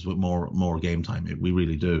performances with more game time. We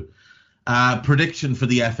really do. Prediction for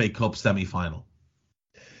the FA Cup semi-final.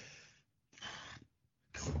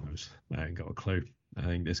 God knows. I ain't got a clue. I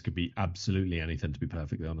think this could be absolutely anything, to be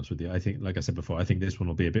perfectly honest with you. I think, like I said before, I think this one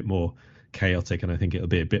will be a bit more chaotic, and I think it'll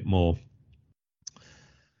be a bit more,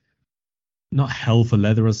 not hell for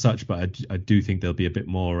leather as such, but I do think there'll be a bit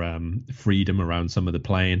more freedom around some of the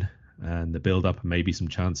playing and the build-up, and maybe some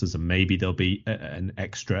chances, and maybe there'll be an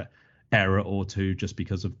extra error or 2 just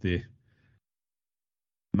because of the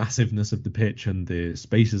massiveness of the pitch and the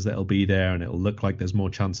spaces that'll be there, and it'll look like there's more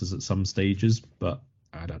chances at some stages. But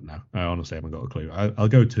I don't know. I honestly haven't got a clue. I'll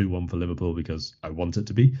go 2-1 for Liverpool because I want it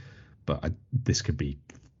to be, but this could be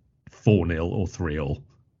 4-0 or 3-0.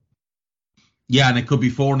 Yeah, and it could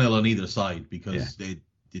be 4-0 on either side because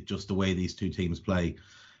it just the way these two teams play.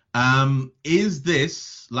 Is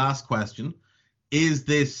this, last question, is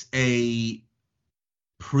this a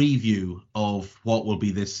preview of what will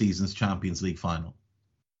be this season's Champions League final?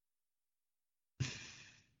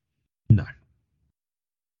 No.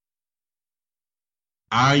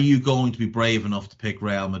 Are you going to be brave enough to pick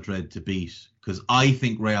Real Madrid to beat? Because I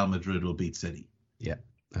think Real Madrid will beat City. Yeah,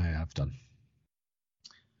 I have done.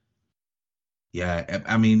 Yeah,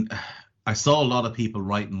 I mean, I saw a lot of people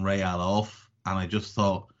writing Real off, and I just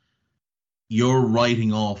thought, you're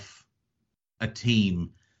writing off a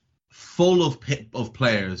team full of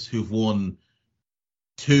players who've won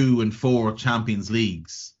 2 and 4 Champions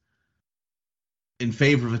Leagues in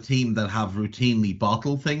favor of a team that have routinely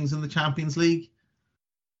bottled things in the Champions League.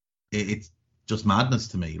 It's just madness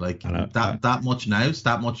to me. Like that much nous,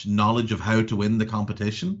 that much knowledge of how to win the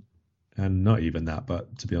competition. And not even that,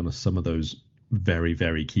 but to be honest, some of those very,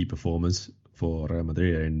 very key performers for Real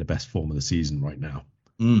Madrid are in the best form of the season right now.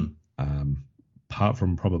 Apart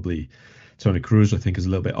from probably Toni Kroos, I think is a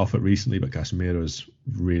little bit off it recently, but Casemiro's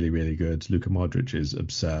really, really good. Luka Modric is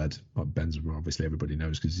absurd. Well, Benzema, obviously, everybody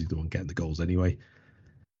knows because he's the one getting the goals anyway.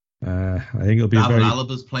 I think it'll be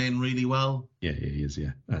Alba's playing really well. Yeah, he is,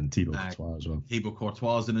 yeah. And Thibaut Courtois as well. Thibaut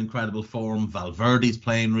Courtois is in incredible form. Valverde's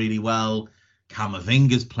playing really well.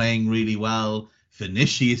 Camavinga's playing really well.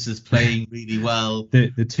 Vinicius is playing really well.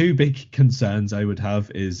 The two big concerns I would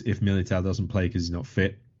have is if Militao doesn't play because he's not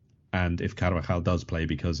fit, and if Carvajal does play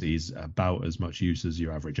because he's about as much use as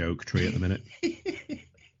your average oak tree at the minute.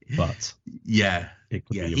 But yeah,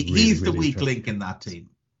 he's the weak link in that team.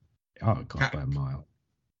 Oh, God, by a mile.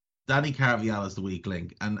 Danny Carvajal is the weak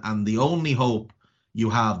link, and the only hope you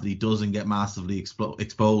have that he doesn't get massively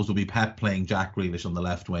exposed will be Pep playing Jack Grealish on the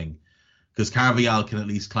left wing, because Carvajal can at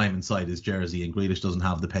least climb inside his jersey, and Grealish doesn't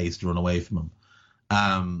have the pace to run away from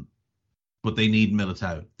him. But they need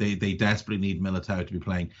Militao. They desperately need Militao to be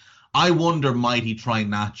playing. I wonder, might he try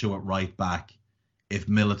Nacho at right back if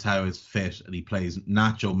Militao is fit and he plays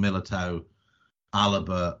Nacho, Militao,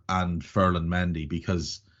 Alaba, and Ferland Mendy,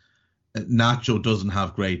 because Nacho doesn't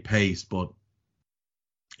have great pace, but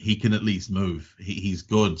he can at least move. He's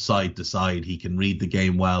good side to side. He can read the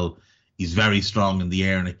game well. He's very strong in the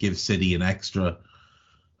air, and it gives City an extra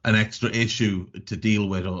issue to deal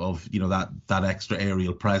with of that extra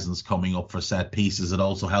aerial presence coming up for set pieces. It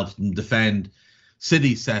also helps them defend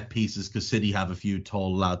City's set pieces because City have a few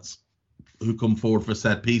tall lads who come forward for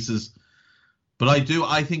set pieces. But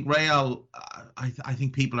I think Real, I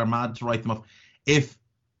think people are mad to write them off. If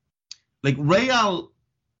Real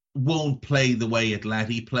won't play the way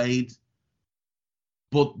Atleti played,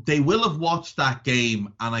 but they will have watched that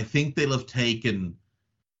game, and I think they'll have taken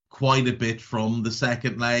quite a bit from the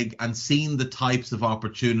second leg and seen the types of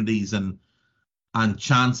opportunities and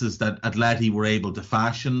chances that Atleti were able to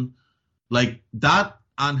fashion. Like that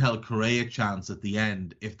Angel Correa chance at the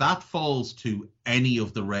end, if that falls to any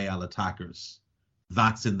of the Real attackers,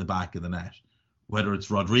 that's in the back of the net. Whether it's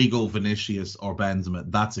Rodrigo, Vinicius, or Benzema,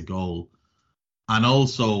 that's a goal. And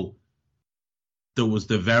also, there was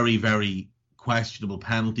the very, very questionable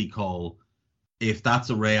penalty call. If that's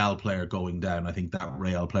a Real player going down, I think that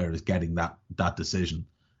Real player is getting that decision.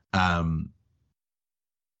 I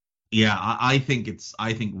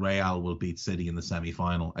think Real will beat City in the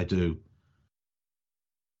semi-final. I do.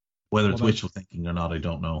 Whether it's wishful thinking or not, I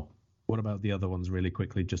don't know. What about the other ones really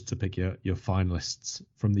quickly, just to pick your finalists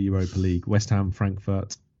from the Europa League? West Ham,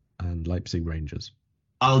 Frankfurt, and Leipzig Rangers.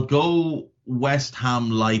 I'll go West Ham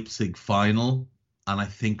Leipzig final, and I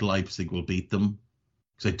think Leipzig will beat them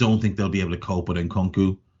because I don't think they'll be able to cope with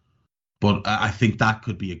Nkunku. But I think that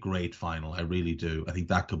could be a great final. I really do. I think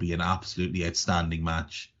that could be an absolutely outstanding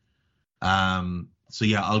match. So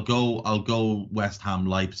yeah, I'll go West Ham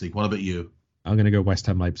Leipzig. What about you? I'm going to go West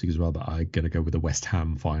Ham Leipzig as well, but I'm going to go with the West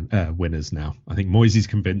Ham winners now. I think Moisey's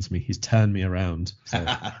convinced me. He's turned me around. So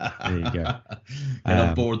there you go. Get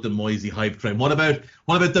on board the Moisey hype train. What about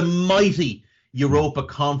the mighty Europa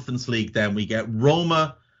Conference League then? We get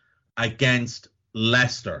Roma against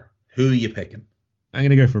Leicester. Who are you picking? I'm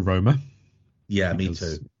going to go for Roma. Yeah, me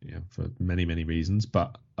too. Yeah, for many, many reasons.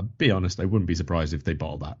 But I'll be honest, I wouldn't be surprised if they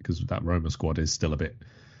bottle that, because that Roma squad is still a bit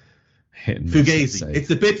hit and miss. Fugazi. It's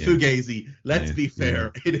a bit fugazi. Let's be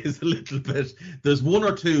fair. Yeah. It is a little bit. There's one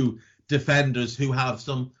or two defenders who have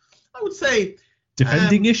some, I would say,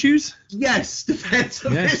 defending issues? Yes,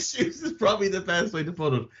 defensive issues is probably the best way to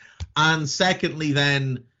put it. And secondly,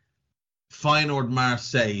 then, Feyenoord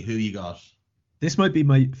Marseille, who you got? This might be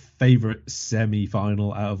my favourite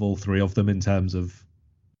semi-final out of all three of them in terms of...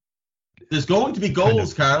 There's going to be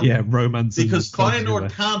goals, Carl. Yeah, romance. Because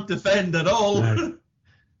Feyenoord can't defend at all. No.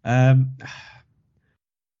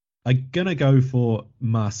 I'm going to go for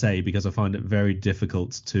Marseille because I find it very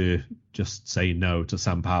difficult to just say no to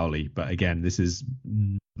Sampaoli. But again, this is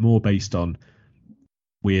more based on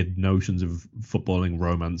weird notions of footballing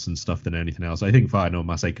romance and stuff than anything else. I think Feyenoord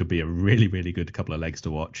Marseille could be a really, really good couple of legs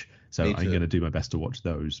to watch. So I'm going to do my best to watch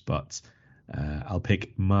those. But I'll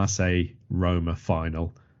pick Marseille-Roma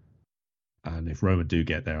final. And if Roma do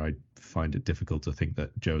get there, I find it difficult to think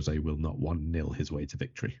that Jose will not 1-0 his way to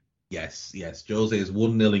victory. Yes. Jose is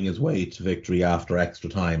 1-0ing his way to victory after extra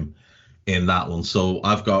time in that one. So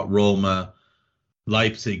I've got Roma,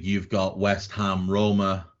 Leipzig, you've got West Ham,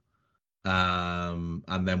 Roma,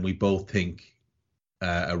 and then we both think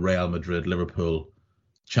a Real Madrid, Liverpool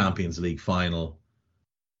Champions League final,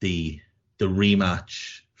 the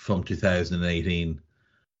rematch from 2018.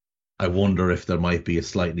 I wonder if there might be a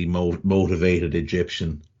slightly motivated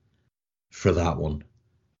Egyptian for that one.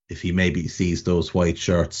 If he maybe sees those white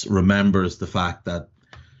shirts, remembers the fact that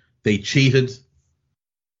they cheated,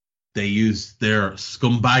 they used their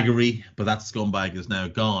scumbaggery, but that scumbag is now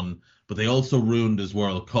gone. But they also ruined his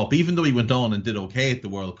World Cup. Even though he went on and did okay at the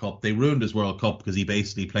World Cup, they ruined his World Cup because he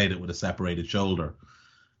basically played it with a separated shoulder.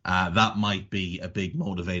 That might be a big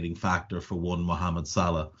motivating factor for one Mohamed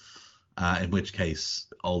Salah, in which case,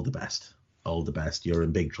 all the best. All the best. You're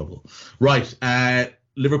in big trouble. Right.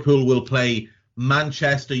 Liverpool will play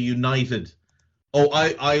Manchester United.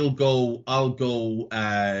 I'll go.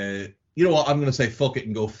 You know what? I'm going to say fuck it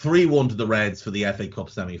and go 3-1 to the Reds for the FA Cup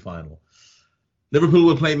semi-final. Liverpool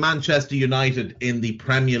will play Manchester United in the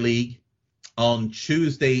Premier League on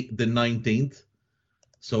Tuesday the 19th.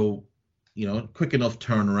 So, quick enough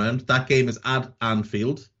turnaround. That game is at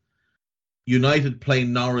Anfield. United play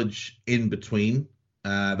Norwich in between.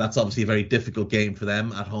 That's obviously a very difficult game for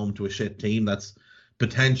them at home to a shit team. That's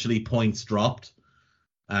potentially points dropped.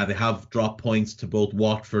 They have dropped points to both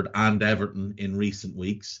Watford and Everton in recent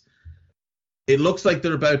weeks. It looks like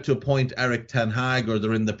they're about to appoint Erik ten Hag, or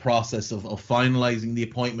they're in the process of finalising the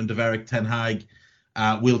appointment of Erik ten Hag.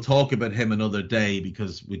 We'll talk about him another day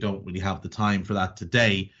because we don't really have the time for that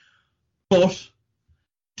today. But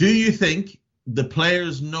do you think the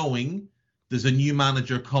players knowing there's a new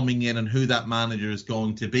manager coming in and who that manager is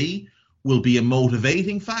going to be will be a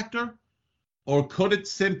motivating factor? Or could it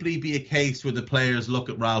simply be a case where the players look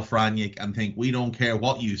at Ralf Rangnick and think, we don't care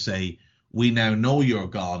what you say, we now know you're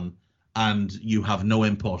gone and you have no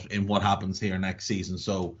input in what happens here next season.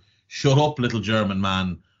 So shut up, little German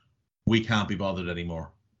man. We can't be bothered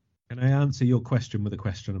anymore. Can I answer your question with a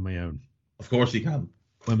question of my own? Of course you can.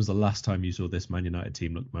 When was the last time you saw this Man United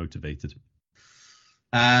team look motivated?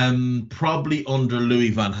 Probably under Louis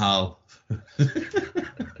van Gaal.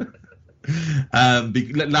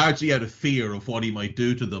 Largely out of fear of what he might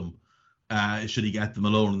do to them should he get them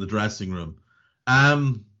alone in the dressing room.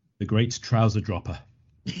 The great trouser dropper.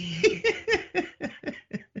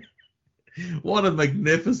 What a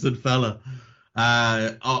magnificent fella.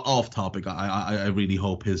 Off topic, I really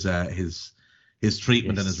hope his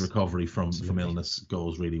treatment and his recovery from illness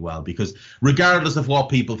goes really well, because regardless of what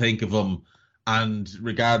people think of him and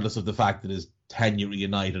regardless of the fact that his tenure at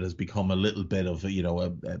United has become a little bit of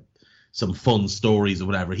some fun stories or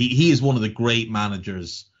whatever, he is one of the great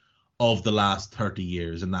managers of the last 30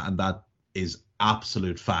 years, and that is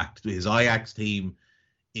absolute fact. His Ajax team,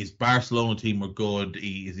 his Barcelona team were good.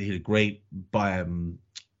 He had a great Bayern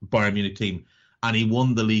Munich team, and he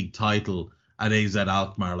won the league title at AZ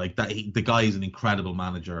Alkmaar. Like that, the guy is an incredible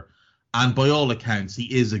manager, and by all accounts,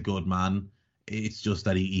 he is a good man. It's just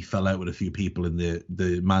that he fell out with a few people in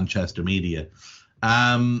the Manchester media.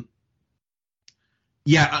 Look,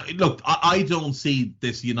 I don't see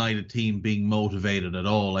this United team being motivated at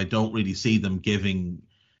all. I don't really see them giving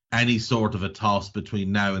any sort of a toss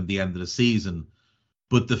between now and the end of the season.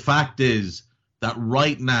 But the fact is that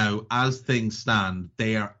right now, as things stand,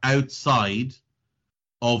 they are outside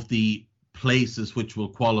of the places which will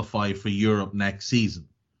qualify for Europe next season.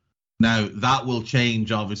 Now, that will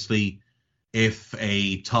change, obviously, if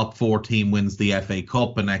a top 4 team wins the FA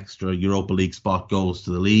Cup, an extra Europa League spot goes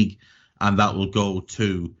to the league, and that will go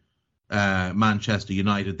to Manchester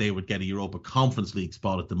United. They would get a Europa Conference League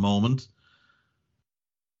spot at the moment.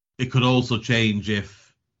 It could also change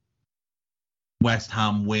if West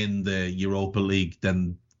Ham win the Europa League,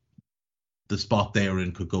 then the spot they're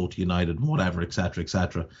in could go to United, whatever, etc.,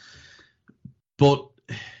 etc. But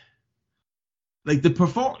like the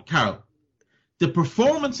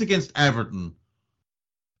performance against Everton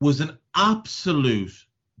was an absolute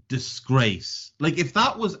disgrace. Like, if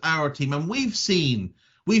that was our team, and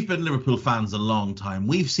we've been Liverpool fans a long time,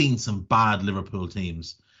 we've seen some bad Liverpool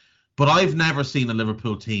teams, but I've never seen a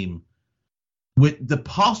Liverpool team, with the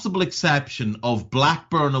possible exception of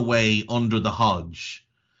Blackburn away under the Hodge.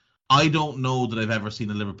 I don't know that I've ever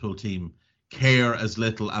seen a Liverpool team care as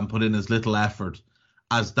little and put in as little effort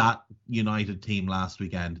as that United team last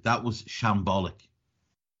weekend. That was shambolic.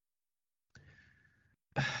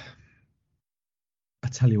 I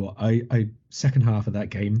tell you what, I second half of that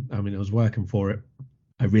game, I mean, I was working for it.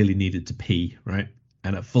 I really needed to pee, right?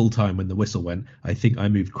 And at full time when the whistle went, I think I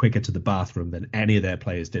moved quicker to the bathroom than any of their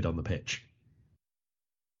players did on the pitch.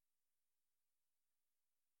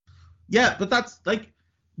 Yeah, but that's like,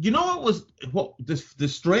 what the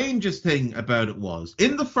strangest thing about it was,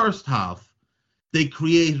 in the first half, they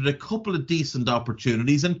created a couple of decent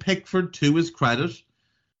opportunities, and Pickford, to his credit,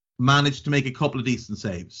 managed to make a couple of decent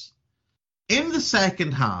saves. In the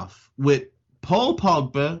second half, with Paul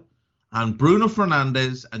Pogba and Bruno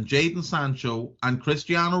Fernandes and Jadon Sancho and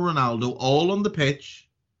Cristiano Ronaldo all on the pitch,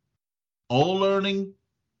 all earning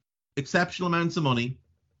exceptional amounts of money,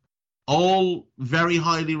 all very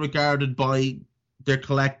highly regarded by their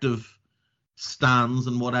collective stands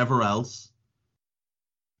and whatever else,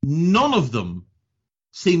 none of them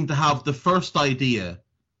seemed to have the first idea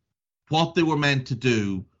what they were meant to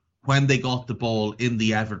do when they got the ball in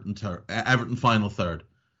the Everton final third.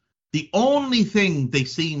 The only thing they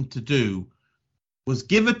seemed to do was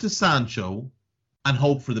give it to Sancho and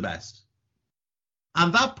hope for the best.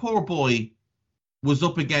 And that poor boy was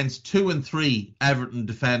up against 2 and 3 Everton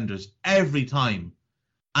defenders every time.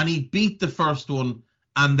 And he beat the first one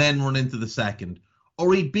and then run into the second.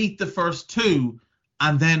 Or he beat the first 2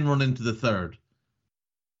 and then run into the third.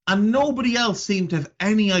 And nobody else seemed to have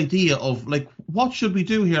any idea of, like, what should we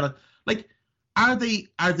do here? Like, are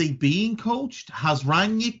they being coached? Has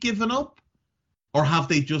Rangnick given up? Or have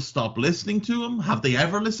they just stopped listening to him? Have they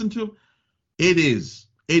ever listened to him? It is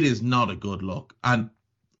not a good look. And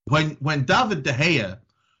when David De Gea,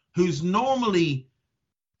 who's normally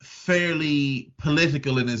fairly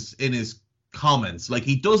political in his comments, like,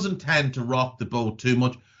 he doesn't tend to rock the boat too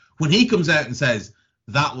much, when he comes out and says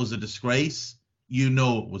that was a disgrace,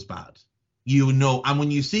 it was bad. And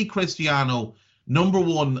when you see Cristiano, number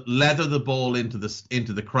one, leather the ball into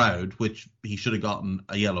the crowd, which he should have gotten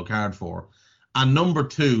a yellow card for, and number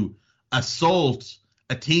two, assault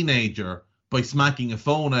a teenager by smacking a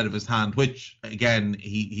phone out of his hand, which, again,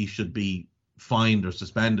 he should be fined or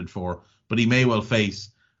suspended for, but he may well face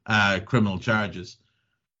criminal charges.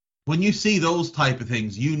 When you see those type of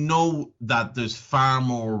things, you know that there's far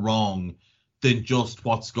more wrong than just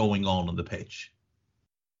what's going on the pitch.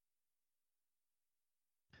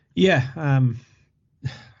 Yeah,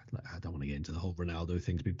 I don't want to get into the whole Ronaldo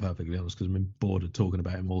thing, to be perfectly honest, because I've been bored of talking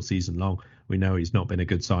about him all season long. We know he's not been a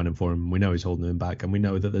good signing for him. We know he's holding him back, and we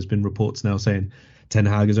know that there's been reports now saying Ten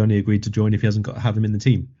Hag has only agreed to join if he hasn't got to have him in the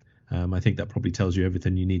team. I think that probably tells you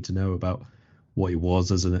everything you need to know about what he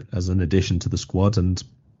was as an addition to the squad, and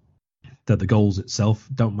that the goals itself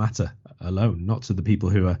don't matter alone, not to the people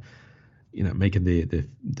who are, making the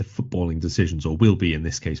footballing decisions, or will be in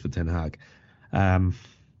this case for Ten Hag.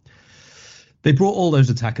 They brought all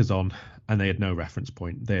those attackers on, and they had no reference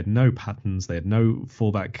point. They had no patterns. They had no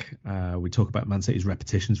fallback. We talk about Man City's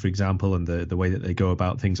repetitions, for example, and the way that they go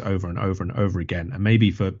about things over and over and over again. And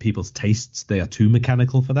maybe for people's tastes, they are too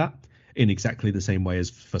mechanical for that, in exactly the same way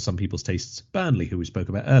as for some people's tastes, Burnley, who we spoke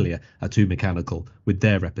about earlier, are too mechanical with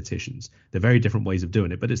their repetitions. They're very different ways of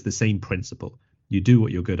doing it, but it's the same principle. You do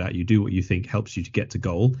what you're good at. You do what you think helps you to get to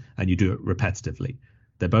goal, and you do it repetitively.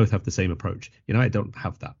 They both have the same approach. United don't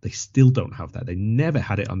have that. They still don't have that. They never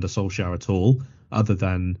had it under Solskjaer at all, other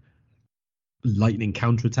than lightning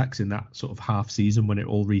counterattacks in that sort of half season when it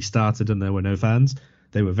all restarted and there were no fans.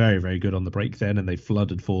 They were very, very good on the break then, and they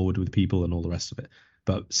flooded forward with people and all the rest of it.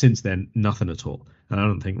 But since then, nothing at all. And I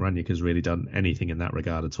don't think Rangnick has really done anything in that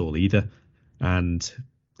regard at all either. And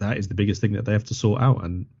that is the biggest thing that they have to sort out.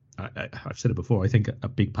 And I've said it before, I think a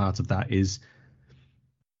big part of that is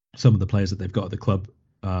some of the players that they've got at the club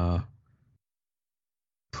are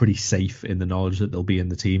pretty safe in the knowledge that they'll be in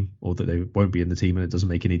the team, or that they won't be in the team, and it doesn't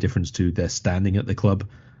make any difference to their standing at the club.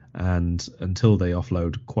 And until they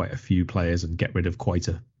offload quite a few players and get rid of quite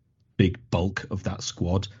a big bulk of that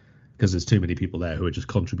squad, because there's too many people there who are just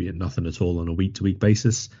contributing nothing at all on a week-to-week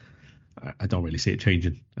basis, I don't really see it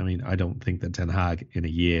changing. I mean, I don't think that Ten Hag in a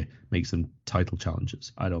year makes them title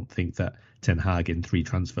challengers. I don't think that Ten Hag in 3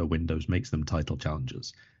 transfer windows makes them title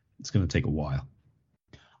challengers. It's going to take a while.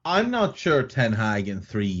 I'm not sure Ten Hag in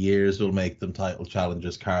 3 years will make them title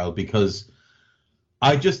challengers, Carl, because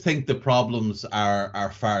I just think the problems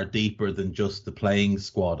are far deeper than just the playing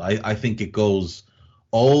squad. I think it goes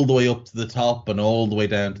all the way up to the top and all the way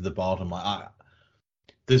down to the bottom.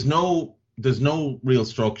 There's no real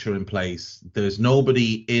structure in place. There's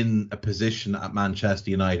nobody in a position at Manchester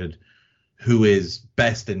United who is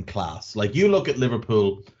best in class. Like, you look at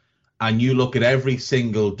Liverpool and you look at every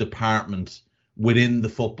single department within the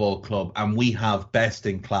football club, and we have best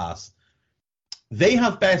in class. They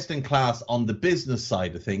have best in class on the business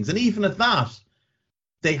side of things. And even at that,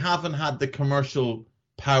 they haven't had the commercial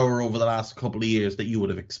power over the last couple of years that you would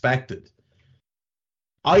have expected.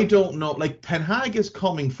 I don't know. Like, Ten Hag is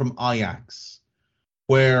coming from Ajax,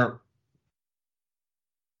 where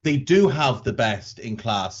they do have the best in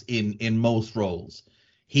class in most roles.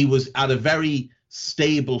 He was at a very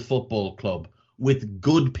stable football club with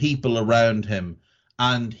good people around him,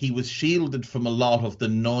 and he was shielded from a lot of the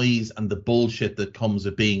noise and the bullshit that comes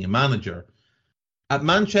with being a manager. At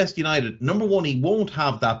Manchester United, number one, he won't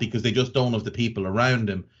have that because they just don't have the people around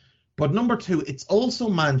him. But number two, it's also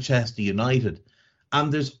Manchester United.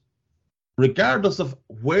 And there's, regardless of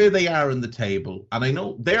where they are in the table, and I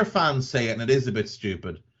know their fans say it and it is a bit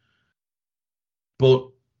stupid, but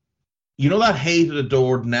you know that hated,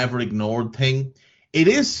 adored, never ignored thing? It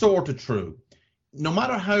is sort of true. No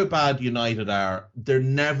matter how bad United are, they're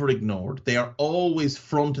never ignored. They are always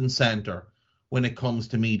front and centre when it comes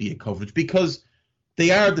to media coverage because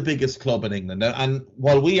they are the biggest club in England. And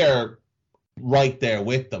while we are right there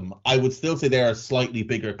with them, I would still say they're a slightly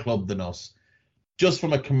bigger club than us. Just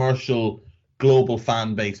from a commercial, global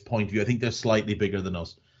fan base point of view, I think they're slightly bigger than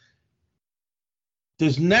us.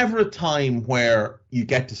 There's never a time where you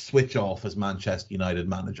get to switch off as Manchester United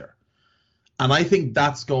manager. And I think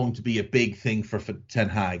that's going to be a big thing for Ten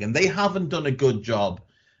Hag. And they haven't done a good job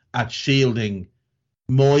at shielding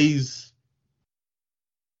Moyes,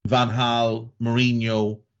 Van Gaal,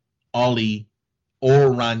 Mourinho, Ollie,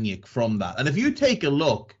 or Rangnick from that. And if you take a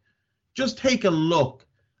look, just take a look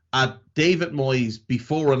at David Moyes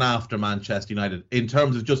before and after Manchester United in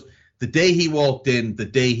terms of just the day he walked in, the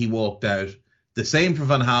day he walked out. The same for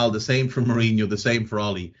Van Gaal, the same for Mourinho, the same for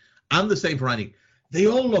Ollie, and the same for Rangnick. They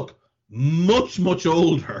all look much, much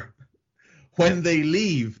older when they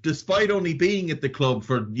leave, despite only being at the club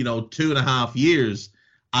for, 2.5 years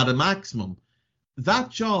at a maximum. That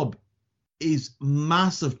job is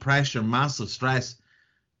massive pressure, massive stress.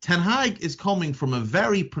 Ten Hag is coming from a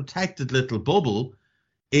very protected little bubble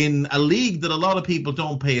in a league that a lot of people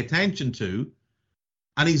don't pay attention to,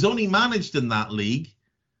 and he's only managed in that league.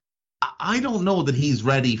 I don't know that he's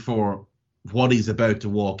ready for what he's about to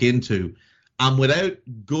walk into. And without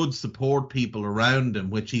good support people around him,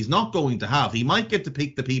 which he's not going to have, he might get to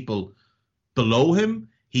pick the people below him.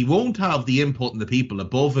 He won't have the input in the people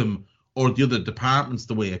above him or the other departments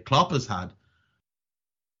the way a Klopp has had.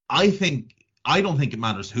 I don't think it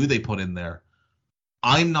matters who they put in there.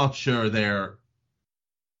 I'm not sure they're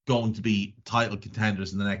going to be title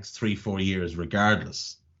contenders in the next 3-4 years,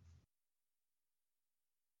 regardless.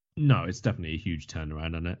 No, it's definitely a huge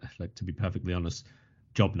turnaround, and like, to be perfectly honest,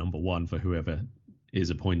 job number one for whoever is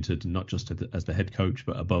appointed, not just as the head coach,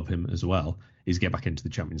 but above him as well, is get back into the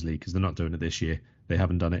Champions League, because they're not doing it this year. They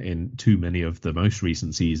haven't done it in too many of the most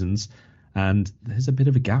recent seasons, and there's a bit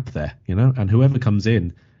of a gap there, and whoever comes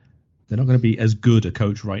in, they're not going to be as good a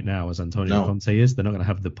coach right now as Antonio Conte is. They're not going to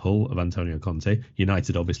have the pull of Antonio Conte.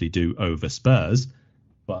 United obviously do over Spurs,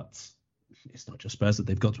 but it's not just Spurs that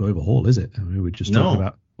they've got to overhaul, is it? I mean, we were just talking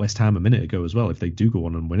about West Ham a minute ago as well. If they do go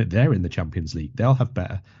on and win it, they're in the Champions League. They'll have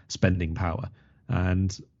better spending power.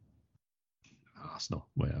 And Arsenal,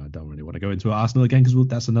 well, I don't really want to go into Arsenal again, because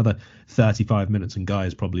that's another 35 minutes, and Guy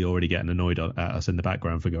is probably already getting annoyed at us in the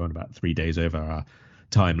background for going about 3 days over our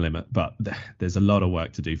time limit. But there's a lot of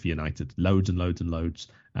work to do for United, loads and loads and loads.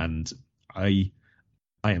 And I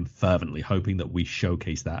am fervently hoping that we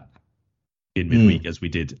showcase that in midweek as we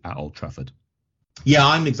did at Old Trafford. Yeah,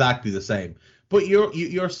 I'm exactly the same. But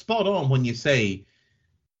you're spot on when you say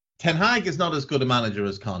Ten Hag is not as good a manager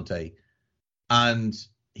as Conte, and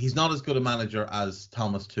he's not as good a manager as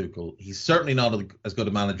Thomas Tuchel. He's certainly not as good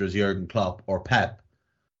a manager as Jurgen Klopp or Pep.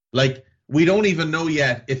 Like, we don't even know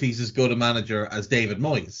yet if he's as good a manager as David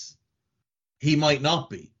Moyes. He might not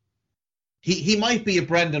be. He might be a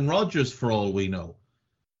Brendan Rodgers for all we know.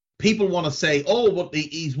 People want to say, but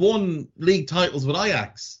he's won league titles with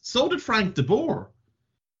Ajax. So did Frank de Boer.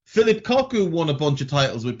 Philip Cocu won a bunch of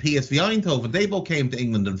titles with PSV Eindhoven. They both came to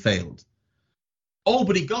England and failed.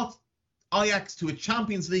 But he got Ajax to a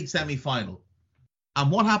Champions League semi-final.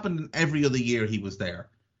 And what happened every other year he was there?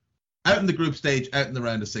 Out in the group stage, out in the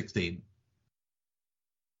round of 16.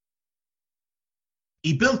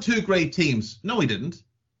 He built two great teams. No, he didn't.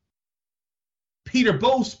 Peter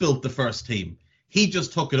Bose built the first team. He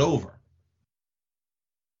just took it over.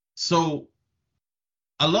 So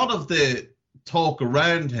a lot of the talk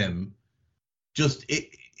around him just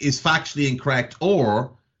is factually incorrect,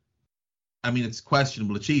 or, I mean, it's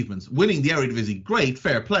questionable achievements. Winning the Eredivisie, great,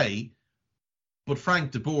 fair play, but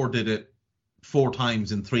Frank de Boer did it 4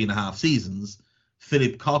 times in 3.5 seasons.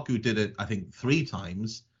 Philip Cocu did it, I think, 3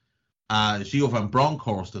 times. Gio van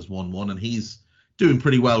Bronckhorst has won one, and he's doing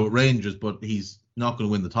pretty well with Rangers, but he's not going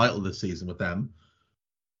to win the title this season with them.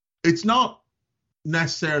 It's not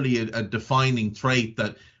necessarily a defining trait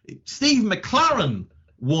that Steve McLaren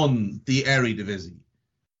won the Eredivisie.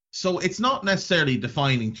 So it's not necessarily a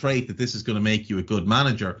defining trait that this is going to make you a good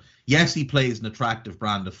manager. Yes, he plays an attractive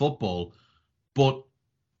brand of football, but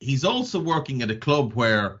he's also working at a club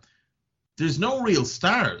where there's no real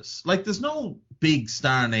stars. Like, there's no big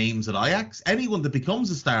star names at Ajax. Anyone that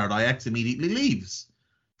becomes a star at Ajax immediately leaves.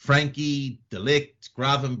 Frankie, De Ligt,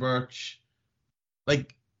 Gravenberch.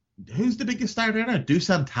 Like, who's the biggest star there now?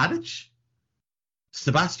 Dusan Tadic?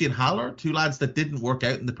 Sebastian Haller? 2 lads that didn't work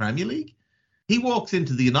out in the Premier League? He walks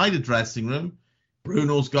into the United dressing room.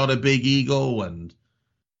 Bruno's got a big ego, and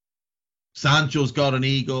Sancho's got an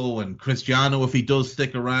ego, and Cristiano, if he does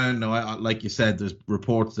stick around. Now, like you said, there's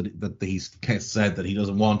reports that he's said that he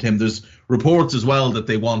doesn't want him. There's reports as well that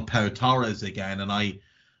they want Pau Torres again, and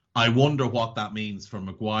I wonder what that means for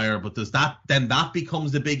Maguire. But that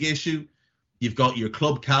becomes the big issue. You've got your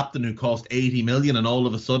club captain who cost 80 million, and all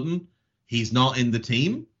of a sudden he's not in the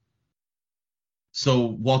team. So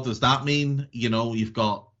what does that mean? You know, you've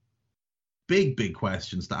got big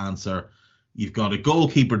questions to answer. You've got a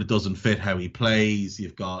goalkeeper that doesn't fit how he plays.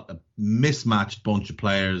 You've got a mismatched bunch of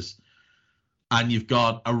players. And you've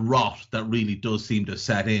got a rot that really does seem to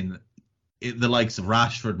set in. The likes of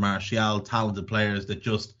Rashford, Martial, talented players that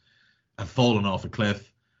just have fallen off a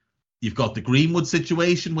cliff. You've got the Greenwood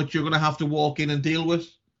situation, which you're going to have to walk in and deal with.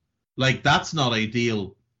 Like, that's not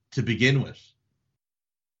ideal to begin with.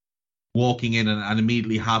 Walking in and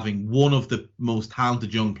immediately having one of the most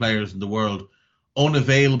talented young players in the world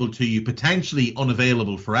unavailable to you, potentially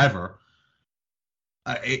unavailable forever.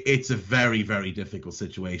 It's a very, very difficult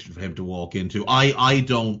situation for him to walk into. I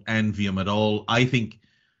don't envy him at all. I think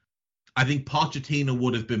Pochettino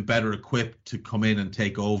would have been better equipped to come in and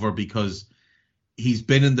take over, because he's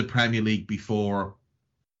been in the Premier League before.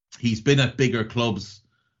 He's been at bigger clubs.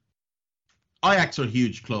 Ajax are a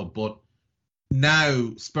huge club, but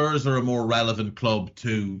now Spurs are a more relevant club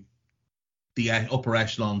to the upper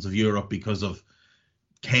echelons of Europe because of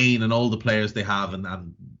Kane and all the players they have,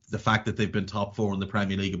 and the fact that they've been top 4 in the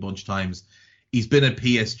Premier League a bunch of times. He's been at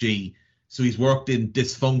PSG, so he's worked in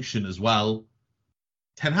dysfunction as well.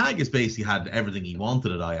 Ten Hag has basically had everything he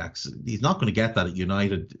wanted at Ajax. He's not going to get that at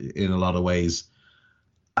United in a lot of ways.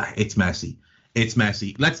 It's messy. It's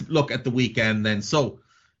messy. Let's look at the weekend then. So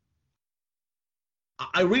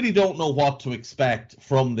I really don't know what to expect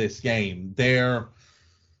from this game. They're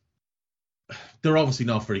obviously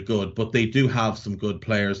not very good, but they do have some good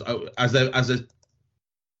players. As a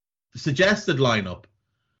suggested lineup,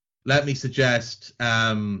 let me suggest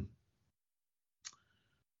De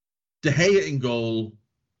Gea in goal,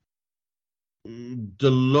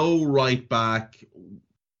 Delot right back,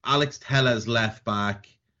 Alex Telles left back,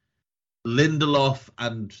 Lindelof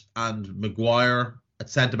and Maguire at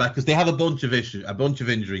centre back, because they have a bunch of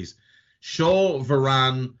injuries. Shaw,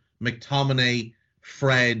 Varane, McTominay,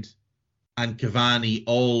 Fred, and Cavani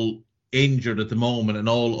all injured at the moment and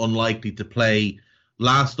all unlikely to play.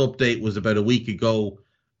 Last update was about a week ago,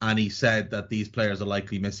 and he said that these players are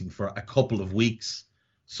likely missing for a couple of weeks.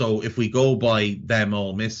 So if we go by them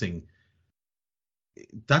all missing,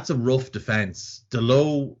 that's a rough defence.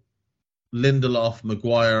 Delot, Lindelof,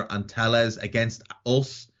 Maguire, and Telles against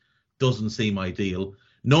us doesn't seem ideal.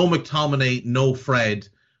 No McTominay, no Fred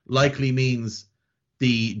likely means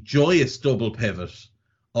the joyous double pivot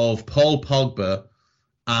of Paul Pogba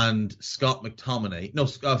and Scott McTominay.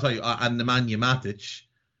 And Nemanja Matic.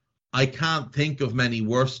 I can't think of many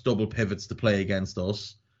worse double pivots to play against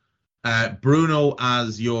us. Bruno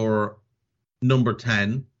as your number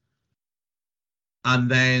 10. And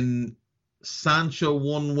then Sancho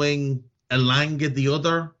one wing, Elanga the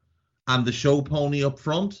other, and the show pony up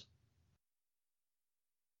front.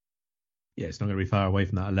 Yeah, it's not going to be far away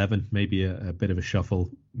from that 11. Maybe a bit of a shuffle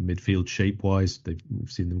midfield shape-wise. We've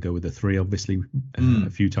seen them go with a 3, obviously, a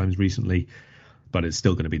few times recently. But it's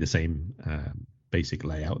still going to be the same basic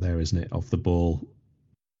layout there, isn't it? Off the ball,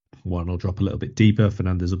 one will drop a little bit deeper.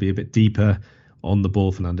 Fernandes will be a bit deeper. On the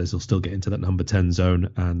ball, Fernandes will still get into that number 10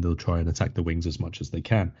 zone, and they'll try and attack the wings as much as they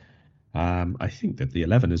can. I think that the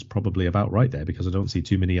 11 is probably about right there because I don't see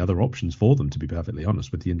too many other options for them, to be perfectly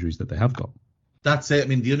honest, with the injuries that they have got. That's it. I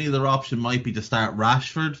mean, the only other option might be to start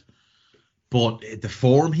Rashford, but the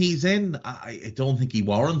form he's in, I don't think he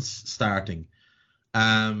warrants starting.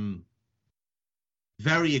 Very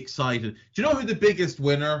excited. Do you know who the biggest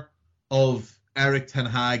winner of Eric Ten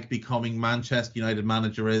Hag becoming Manchester United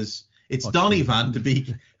manager is? It's Donny van de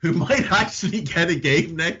Beek, who might actually get a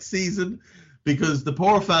game next season because the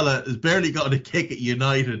poor fella has barely gotten a kick at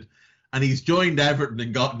United and he's joined Everton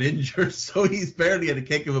and gotten injured, so he's barely had a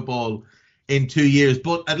kick of a ball in 2 years.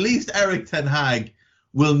 But at least Eric Ten Hag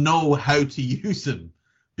will know how to use him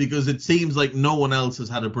because it seems like no one else has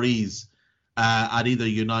had a breeze at either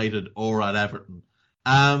United or at Everton.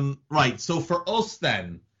 Right, so for us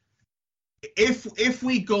then, if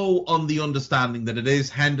we go on the understanding that it is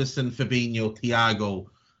Henderson, Fabinho, Thiago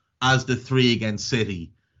as the three against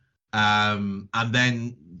City, and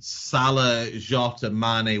then Salah, Jota,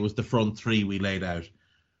 Mane was the front three we laid out,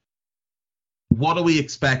 what are we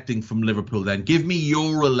expecting from Liverpool then? Give me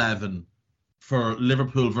your 11 for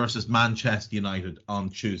Liverpool versus Manchester United on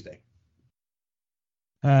Tuesday.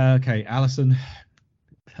 Okay, Alisson.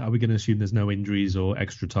 Are we going to assume there's no injuries or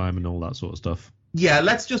extra time and all that sort of stuff? Yeah,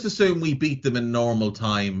 let's just assume we beat them in normal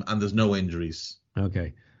time and there's no injuries.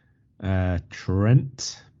 Okay.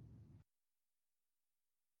 Trent.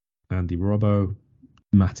 Andy Robbo.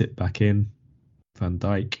 Matip back in. Van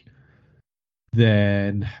Dijk.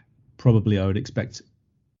 Then probably I would expect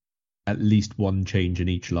at least one change in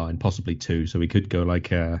each line, possibly two. So we could go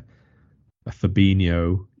like a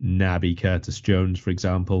Fabinho, Naby, Curtis Jones, for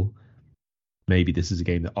example. Maybe this is a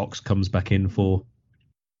game that Ox comes back in for.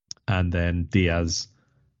 And then Diaz,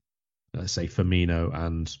 let's say Firmino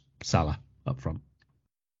and Salah up front.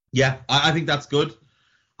 Yeah, I think that's good.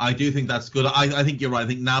 I do think that's good. I think you're right. I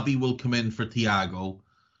think Naby will come in for Thiago.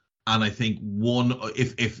 And I think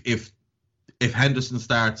if Henderson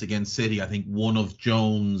starts against City, I think one of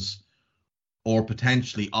Jones or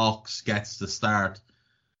potentially Ox gets the start.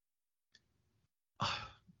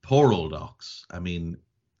 Poor old Ox. I mean,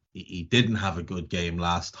 he didn't have a good game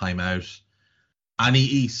last time out, and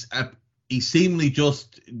he seemingly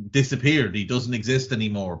just disappeared. He doesn't exist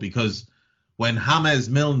anymore because when James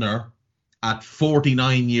Milner, at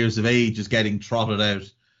 49 years of age, is getting trotted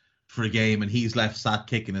out for a game and he's left sat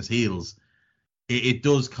kicking his heels, it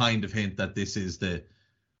does kind of hint that this is the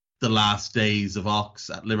last days of Ox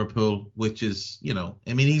at Liverpool, which is, you know,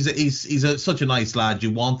 I mean, he's such a nice lad.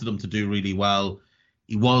 You wanted him to do really well.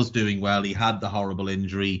 He was doing well. He had the horrible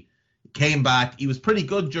injury. He came back. He was pretty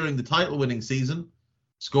good during the title-winning season.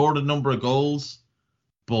 Scored a number of goals,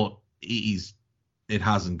 but it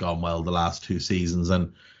hasn't gone well the last two seasons,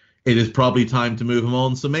 and it is probably time to move him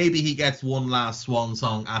on. So maybe he gets one last swan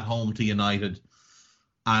song at home to United,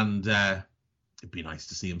 and it'd be nice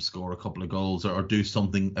to see him score a couple of goals or do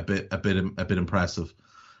something a bit impressive.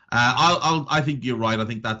 I think you're right. I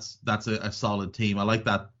think that's a solid team. I like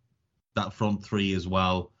that front three as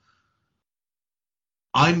well.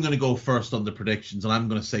 I'm going to go first on the predictions, and I'm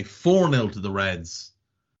going to say 4-0 to the Reds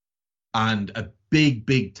and a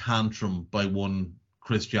big tantrum by one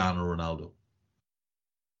Cristiano Ronaldo.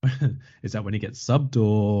 Is that when he gets subbed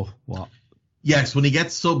or what? Yes, when he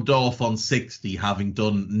gets subbed off on 60, having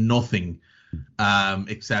done nothing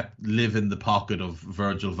except live in the pocket of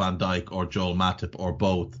Virgil van Dijk or Joel Matip or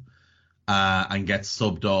both, and gets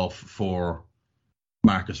subbed off for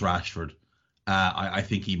Marcus Rashford. I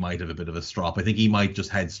think he might have a bit of a strop. I think he might just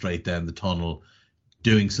head straight down the tunnel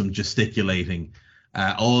doing some gesticulating.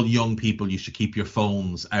 All young people, you should keep your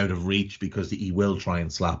phones out of reach because he will try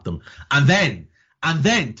and slap them. And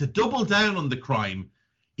then to double down on the crime,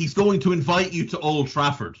 he's going to invite you to Old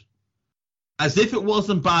Trafford. As if it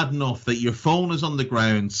wasn't bad enough that your phone is on the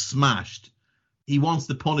ground, smashed. He wants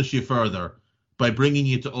to punish you further by bringing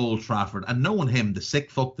you to Old Trafford. And knowing him, the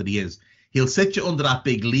sick fuck that he is, he'll sit you under that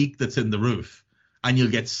big leak that's in the roof and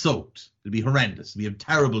you'll get soaked. It'll be horrendous. It'll be a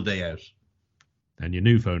terrible day out. And your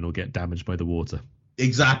new phone will get damaged by the water.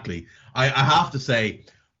 Exactly. I have to say,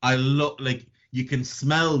 I look like you can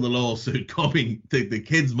smell the lawsuit coming, the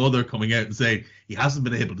kid's mother coming out and saying he hasn't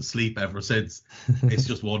been able to sleep ever since. It's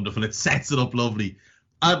just wonderful. It sets it up lovely.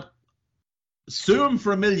 Sue him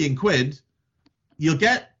for £1 million. You'll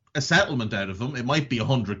get a settlement out of him. It might be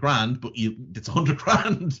 100 grand, but it's 100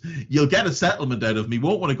 grand. You'll get a settlement out of him. He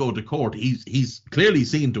won't want to go to court. He's clearly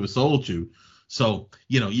seen to assault you. So,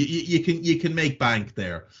 you know, you can make bank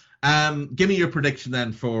there. Give me your prediction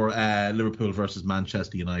then for Liverpool versus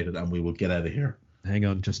Manchester United, and we will get out of here. Hang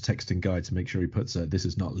on, just texting Guy to make sure he puts a "this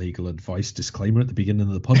is not legal advice" disclaimer at the beginning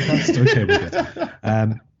of the podcast. Okay, we're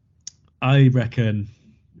good. I reckon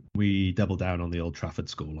We double down on the Old Trafford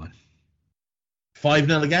scoreline.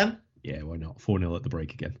 5-0 again? Yeah, why not? 4-0 at the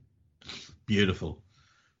break again. Beautiful.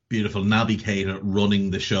 Beautiful. Naby Keita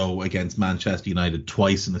running the show against Manchester United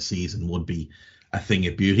twice in a season would be a thing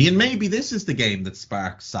of beauty. And maybe this is the game that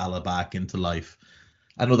sparks Salah back into life.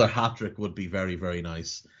 Another hat-trick would be very, very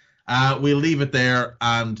nice. We'll leave it there,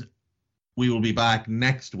 and we will be back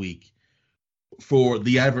next week for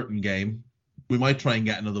the Everton game. We might try and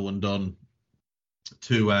get another one done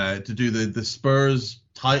to do the Spurs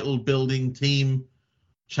title building team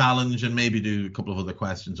challenge, and maybe do a couple of other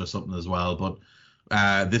questions or something as well. But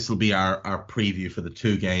this will be our preview for the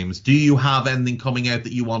two games. Do you have anything coming out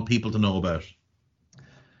that you want people to know about?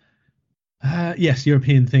 Yes,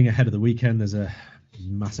 European thing ahead of the weekend. There's a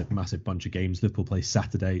massive bunch of games. Liverpool play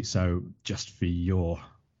Saturday, so just for your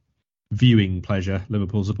viewing pleasure,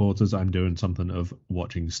 Liverpool supporters, I'm doing something of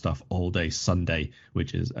watching stuff all day Sunday,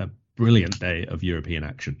 which is a brilliant day of European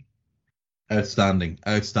action. Outstanding.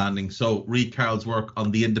 So read Carol's work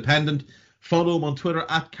on The Independent. Follow him on Twitter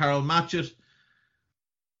at Carol Matchett.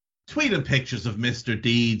 Tweet him pictures of Mr.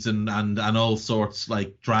 Deeds and all sorts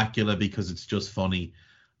like Dracula because it's just funny.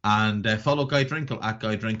 And follow Guy Drinkle at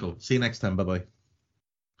Guy Drinkle. See you next time. Bye-bye.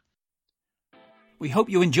 We hope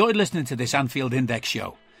you enjoyed listening to this Anfield Index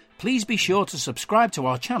show. Please be sure to subscribe to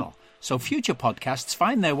our channel so future podcasts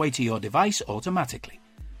find their way to your device automatically.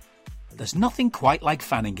 There's nothing quite like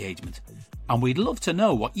fan engagement, and we'd love to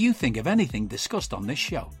know what you think of anything discussed on this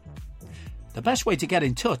show. The best way to get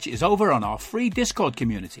in touch is over on our free Discord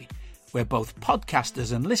community, where both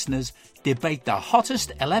podcasters and listeners debate the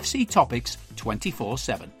hottest LFC topics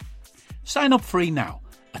 24/7. Sign up free now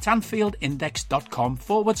at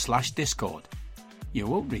AnfieldIndex.com/Discord. You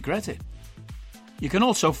won't regret it. You can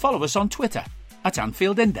also follow us on Twitter at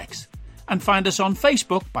Anfield Index and find us on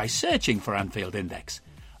Facebook by searching for Anfield Index.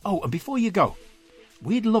 Oh, and before you go,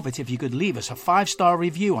 we'd love it if you could leave us a 5-star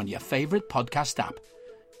review on your favourite podcast app.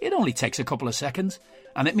 It only takes a couple of seconds,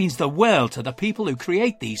 and it means the world to the people who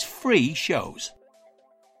create these free shows.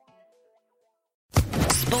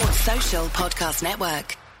 Sports Social Podcast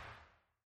Network.